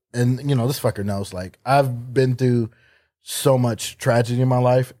this fucker knows, like, I've been through so much tragedy in my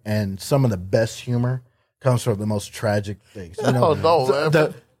life, and some of the best humor comes from the most tragic things. Oh, no,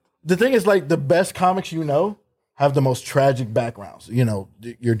 man. The thing is, like, the best comics have the most tragic backgrounds.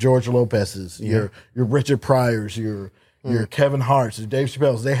 Your George Lopez's, your Richard Pryors, your Kevin Hart's, your Dave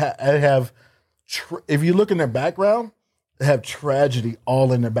Chappelle's. They have if you look in their background, they have tragedy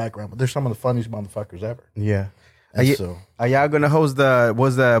all in their background. But they're some of the funniest motherfuckers ever. Yeah. And Are y'all gonna host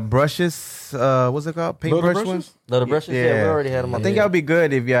the brushes? What's it called? Paintbrush ones? No, the brushes, yeah, we already had them on I think there. that'd be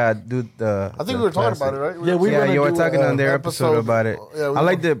good if y'all do the. I think we were talking about it, right? Yeah, we Yeah, gonna you were do, talking on their episode. episode about it. Yeah, we I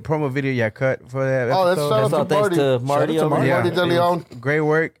like will. the promo video y'all cut for that Oh, episode. that's That's all thanks to Marty over there. Marty De Leon. Great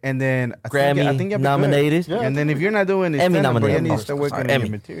work, and then I Grammy think y'all be good. nominated. Yeah. And then if you're not doing it, Emmy stand-up, bro, you nominated. need to start working Sorry, on Emmy.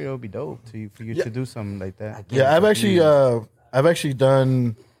 your material. It'll be dope for you to do something like that. Yeah, I've actually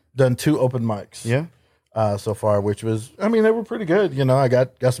done 2 open mics. Yeah. So far, which was, they were pretty good. I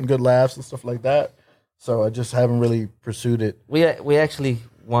got some good laughs and stuff like that. So I just haven't really pursued it We actually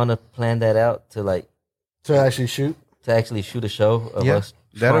want to plan that out to to actually shoot. shoot a show of Yeah. us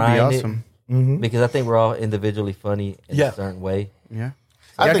That'll be trying awesome. because I think we're all individually funny in a certain way. Yeah.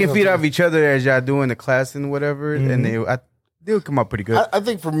 I Y'all think can feed off each other as y'all doing the class and whatever, and they'll come out pretty good. I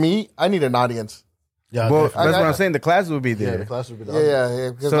think for me, I need an audience. Yeah, well, definitely. that's what I'm saying. The class will be Yeah, there. the class would be the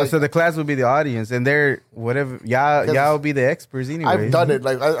Yeah. because, So, like, so the class will be the audience, and they're whatever y'all will be the experts anyway. I've done it.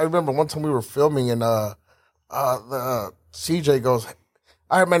 Like I remember one time we were filming, and the CJ goes,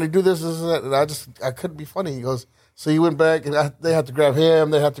 "All right, Manny, do this, and that." And I couldn't be funny. He goes, so he went back, and they had to grab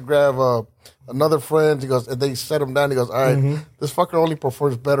him. They had to grab another friend. He goes, and they set him down. He goes, "All right, this fucker only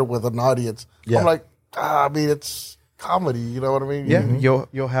performs better with an audience." Yeah. I'm like, I mean, it's comedy. You know what I mean? Yeah,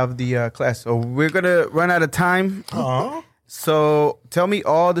 you'll have the class. So we're gonna run out of time. So tell me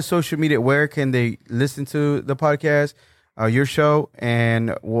all the social media. Where can they listen to the podcast, your show,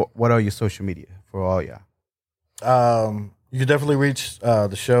 and what are your social media for all y'all? You can definitely reach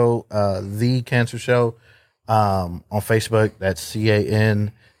the show, The Cancer Show, on Facebook. That's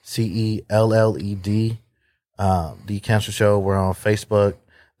CANCELLED. The Cancer Show. We're on Facebook.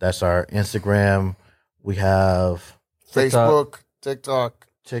 That's our Instagram. We have Facebook, TikTok,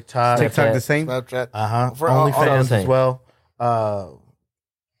 TikTok, TikTok the same. Snapchat. For all the OnlyFans same. as well.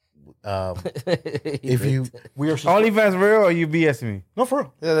 If you we are OnlyFans real or you BSing me? no for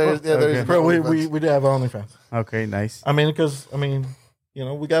real. Yeah, there's Okay. Bro, we do have OnlyFans. Okay, nice. I mean, because you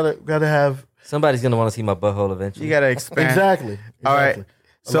know, we gotta have Somebody's gonna want to see my butthole eventually. You gotta expand. exactly. All right. A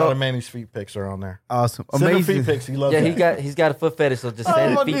So- lot of Manny's feet pics are on there. Awesome, Send him amazing. feet pics. He loves Yeah, that. he's got a foot fetish, so just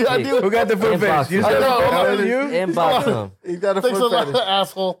send Oh, feet I pics. do. Who got the foot Inbox fetish? You him. said I know. that was you. Inbox him. He's got a Thanks foot a lot, fetish.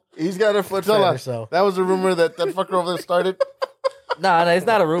 asshole. He's got a foot Tell fetish. us. So That was a rumor that fucker over there started. No, it's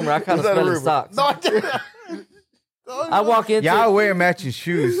not a rumor. I kind of It's not a smell his rumor. socks. No, I didn't. I walk into Y'all wear matching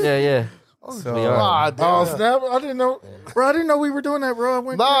shoes. yeah. So, We are. Nah, damn. oh snap! I didn't know, bro. I didn't know we were doing that, bro. I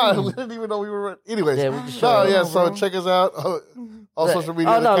went Nah, crazy. we didn't even know we were. Anyways, Yeah, we just no, showed yeah. up, So bro. check us out on social media.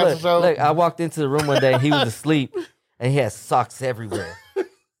 Oh The no! Cancer Look, Show. look, I walked into the room one day. He was asleep, and he had socks everywhere.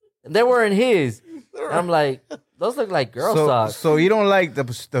 And they weren't his. And I'm like, those look like girl socks. so you don't like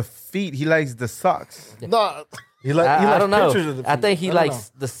the feet. He likes the socks. No, He like he I likes don't know. pictures of the feet. I think he don't likes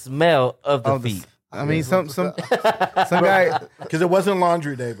the smell of the Oh, feet. I mean, some guy, because it wasn't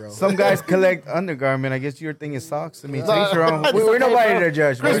laundry day, bro. some guys collect undergarment. I guess your thing is socks. I mean, take your own. We're nobody to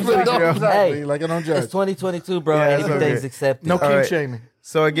judge. Bro. Christmas, Take your own. Exactly. Hey, Like I don't It's judge. 2022, bro. Yeah, it's Everything's okay. accepted. No kink All right. shaming.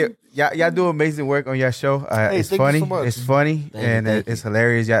 So again, y'all do amazing work on your show. It's thank you funny. so much. It's funny and thank it's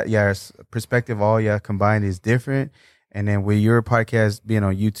hilarious. Y'all's perspective, all y'all combined, is different. And then with your podcast being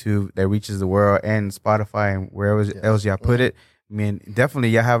on YouTube, that reaches the world, and Spotify and wherever else y'all put it, I mean, definitely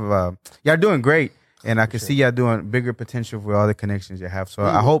y'all have y'all doing great. And I can see y'all doing bigger potential for all the connections you have. So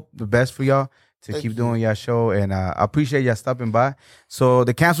I hope the best for y'all to keep doing your show. And I appreciate y'all stopping by. So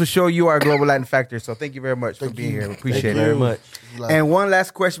the Cancel Show, you are a Global Latin Factor. So thank you very much for being here. We appreciate it very much. And one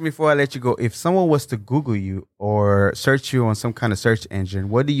last question before I let you go. If someone was to Google you or search you on some kind of search engine,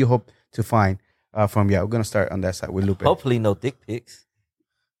 what do you hope to find from you? We're going to start on that side with Lupe. Hopefully, no dick pics.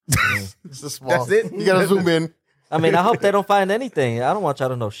 it's just small. That's it? You gotta zoom in. I mean, I hope they don't find anything. I don't want y'all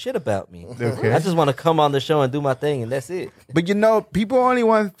to know shit about me. Okay. I just want to come on the show and do my thing, and that's it. But you know, people only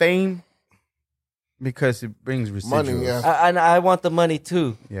want fame because it brings residuals. Money, yeah. I want the money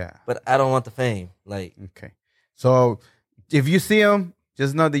too, Yeah. but I don't want the fame. Like, Okay. So if you see him,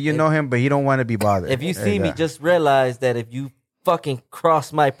 just know that you know him, but he don't want to be bothered. if you There see me, go. just realize that if you fucking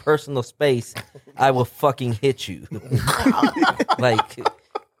cross my personal space, I will fucking hit you. Like,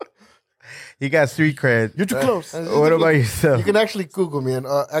 he got street cred. You're too close. What about yourself? You can actually Google me and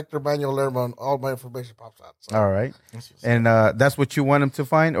actor Manuel Lerma, and all my information pops out. So. All right. And that's what you want him to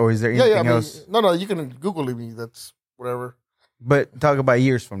find, or is there anything Yeah, I mean, else? no, you can Google me. That's whatever. But talk about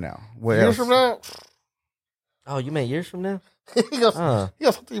years from now. What Years else? from now, oh, you mean years from now? he goes,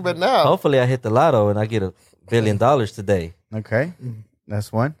 something about now. Hopefully, I hit the lotto and I get $1 billion today. Okay.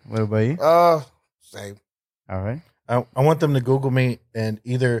 That's one. What about you? Same. All right. I want them to Google me and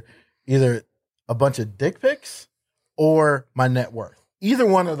either a bunch of dick pics or my net worth. Either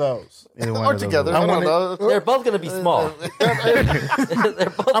one of those. Either one Or of those. together. I I don't want know. They're both gonna be small. They're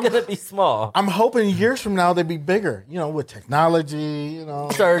both gonna be small. I'm hoping years from now they'd be bigger. You know, with technology. You know,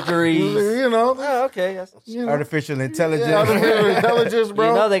 Surgeries. You know, Oh, okay. you know, Artificial intelligence. artificial intelligence, bro.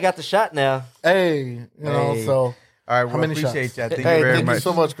 You know they got the shot now. Hey, you know, Hey. so All right. Well, many appreciate shots? y'all. Thank Hey, you very thank much. you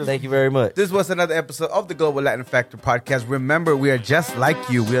so much, Chris. Thank you very much. This was another episode of the Global Latin Factor podcast. Remember, we are just like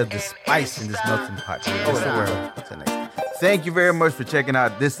you. We are the spice in this melting pot. We're just the world. Till next time. Thank you very much for checking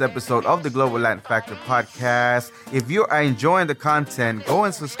out this episode of the Global Latin Factor podcast. If you are enjoying the content, go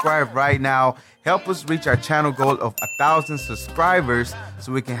and subscribe right now. Help us reach our channel goal of 1,000 subscribers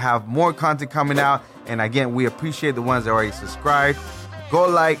so we can have more content coming out. And again, we appreciate the ones that already subscribed. Go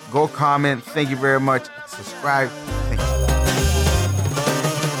like, go comment. Thank you very much. Subscribe. Thank you.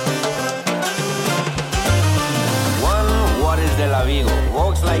 What is de la Vigo?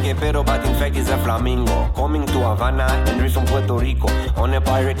 Walks like a pero but in fact is a flamingo. Coming to Havana and from Puerto Rico. On a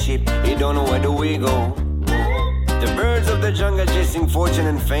pirate ship, you don't know where do we go. The birds of the jungle chasing fortune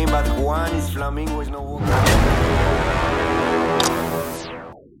and fame, but Juan is flamingo is no walker.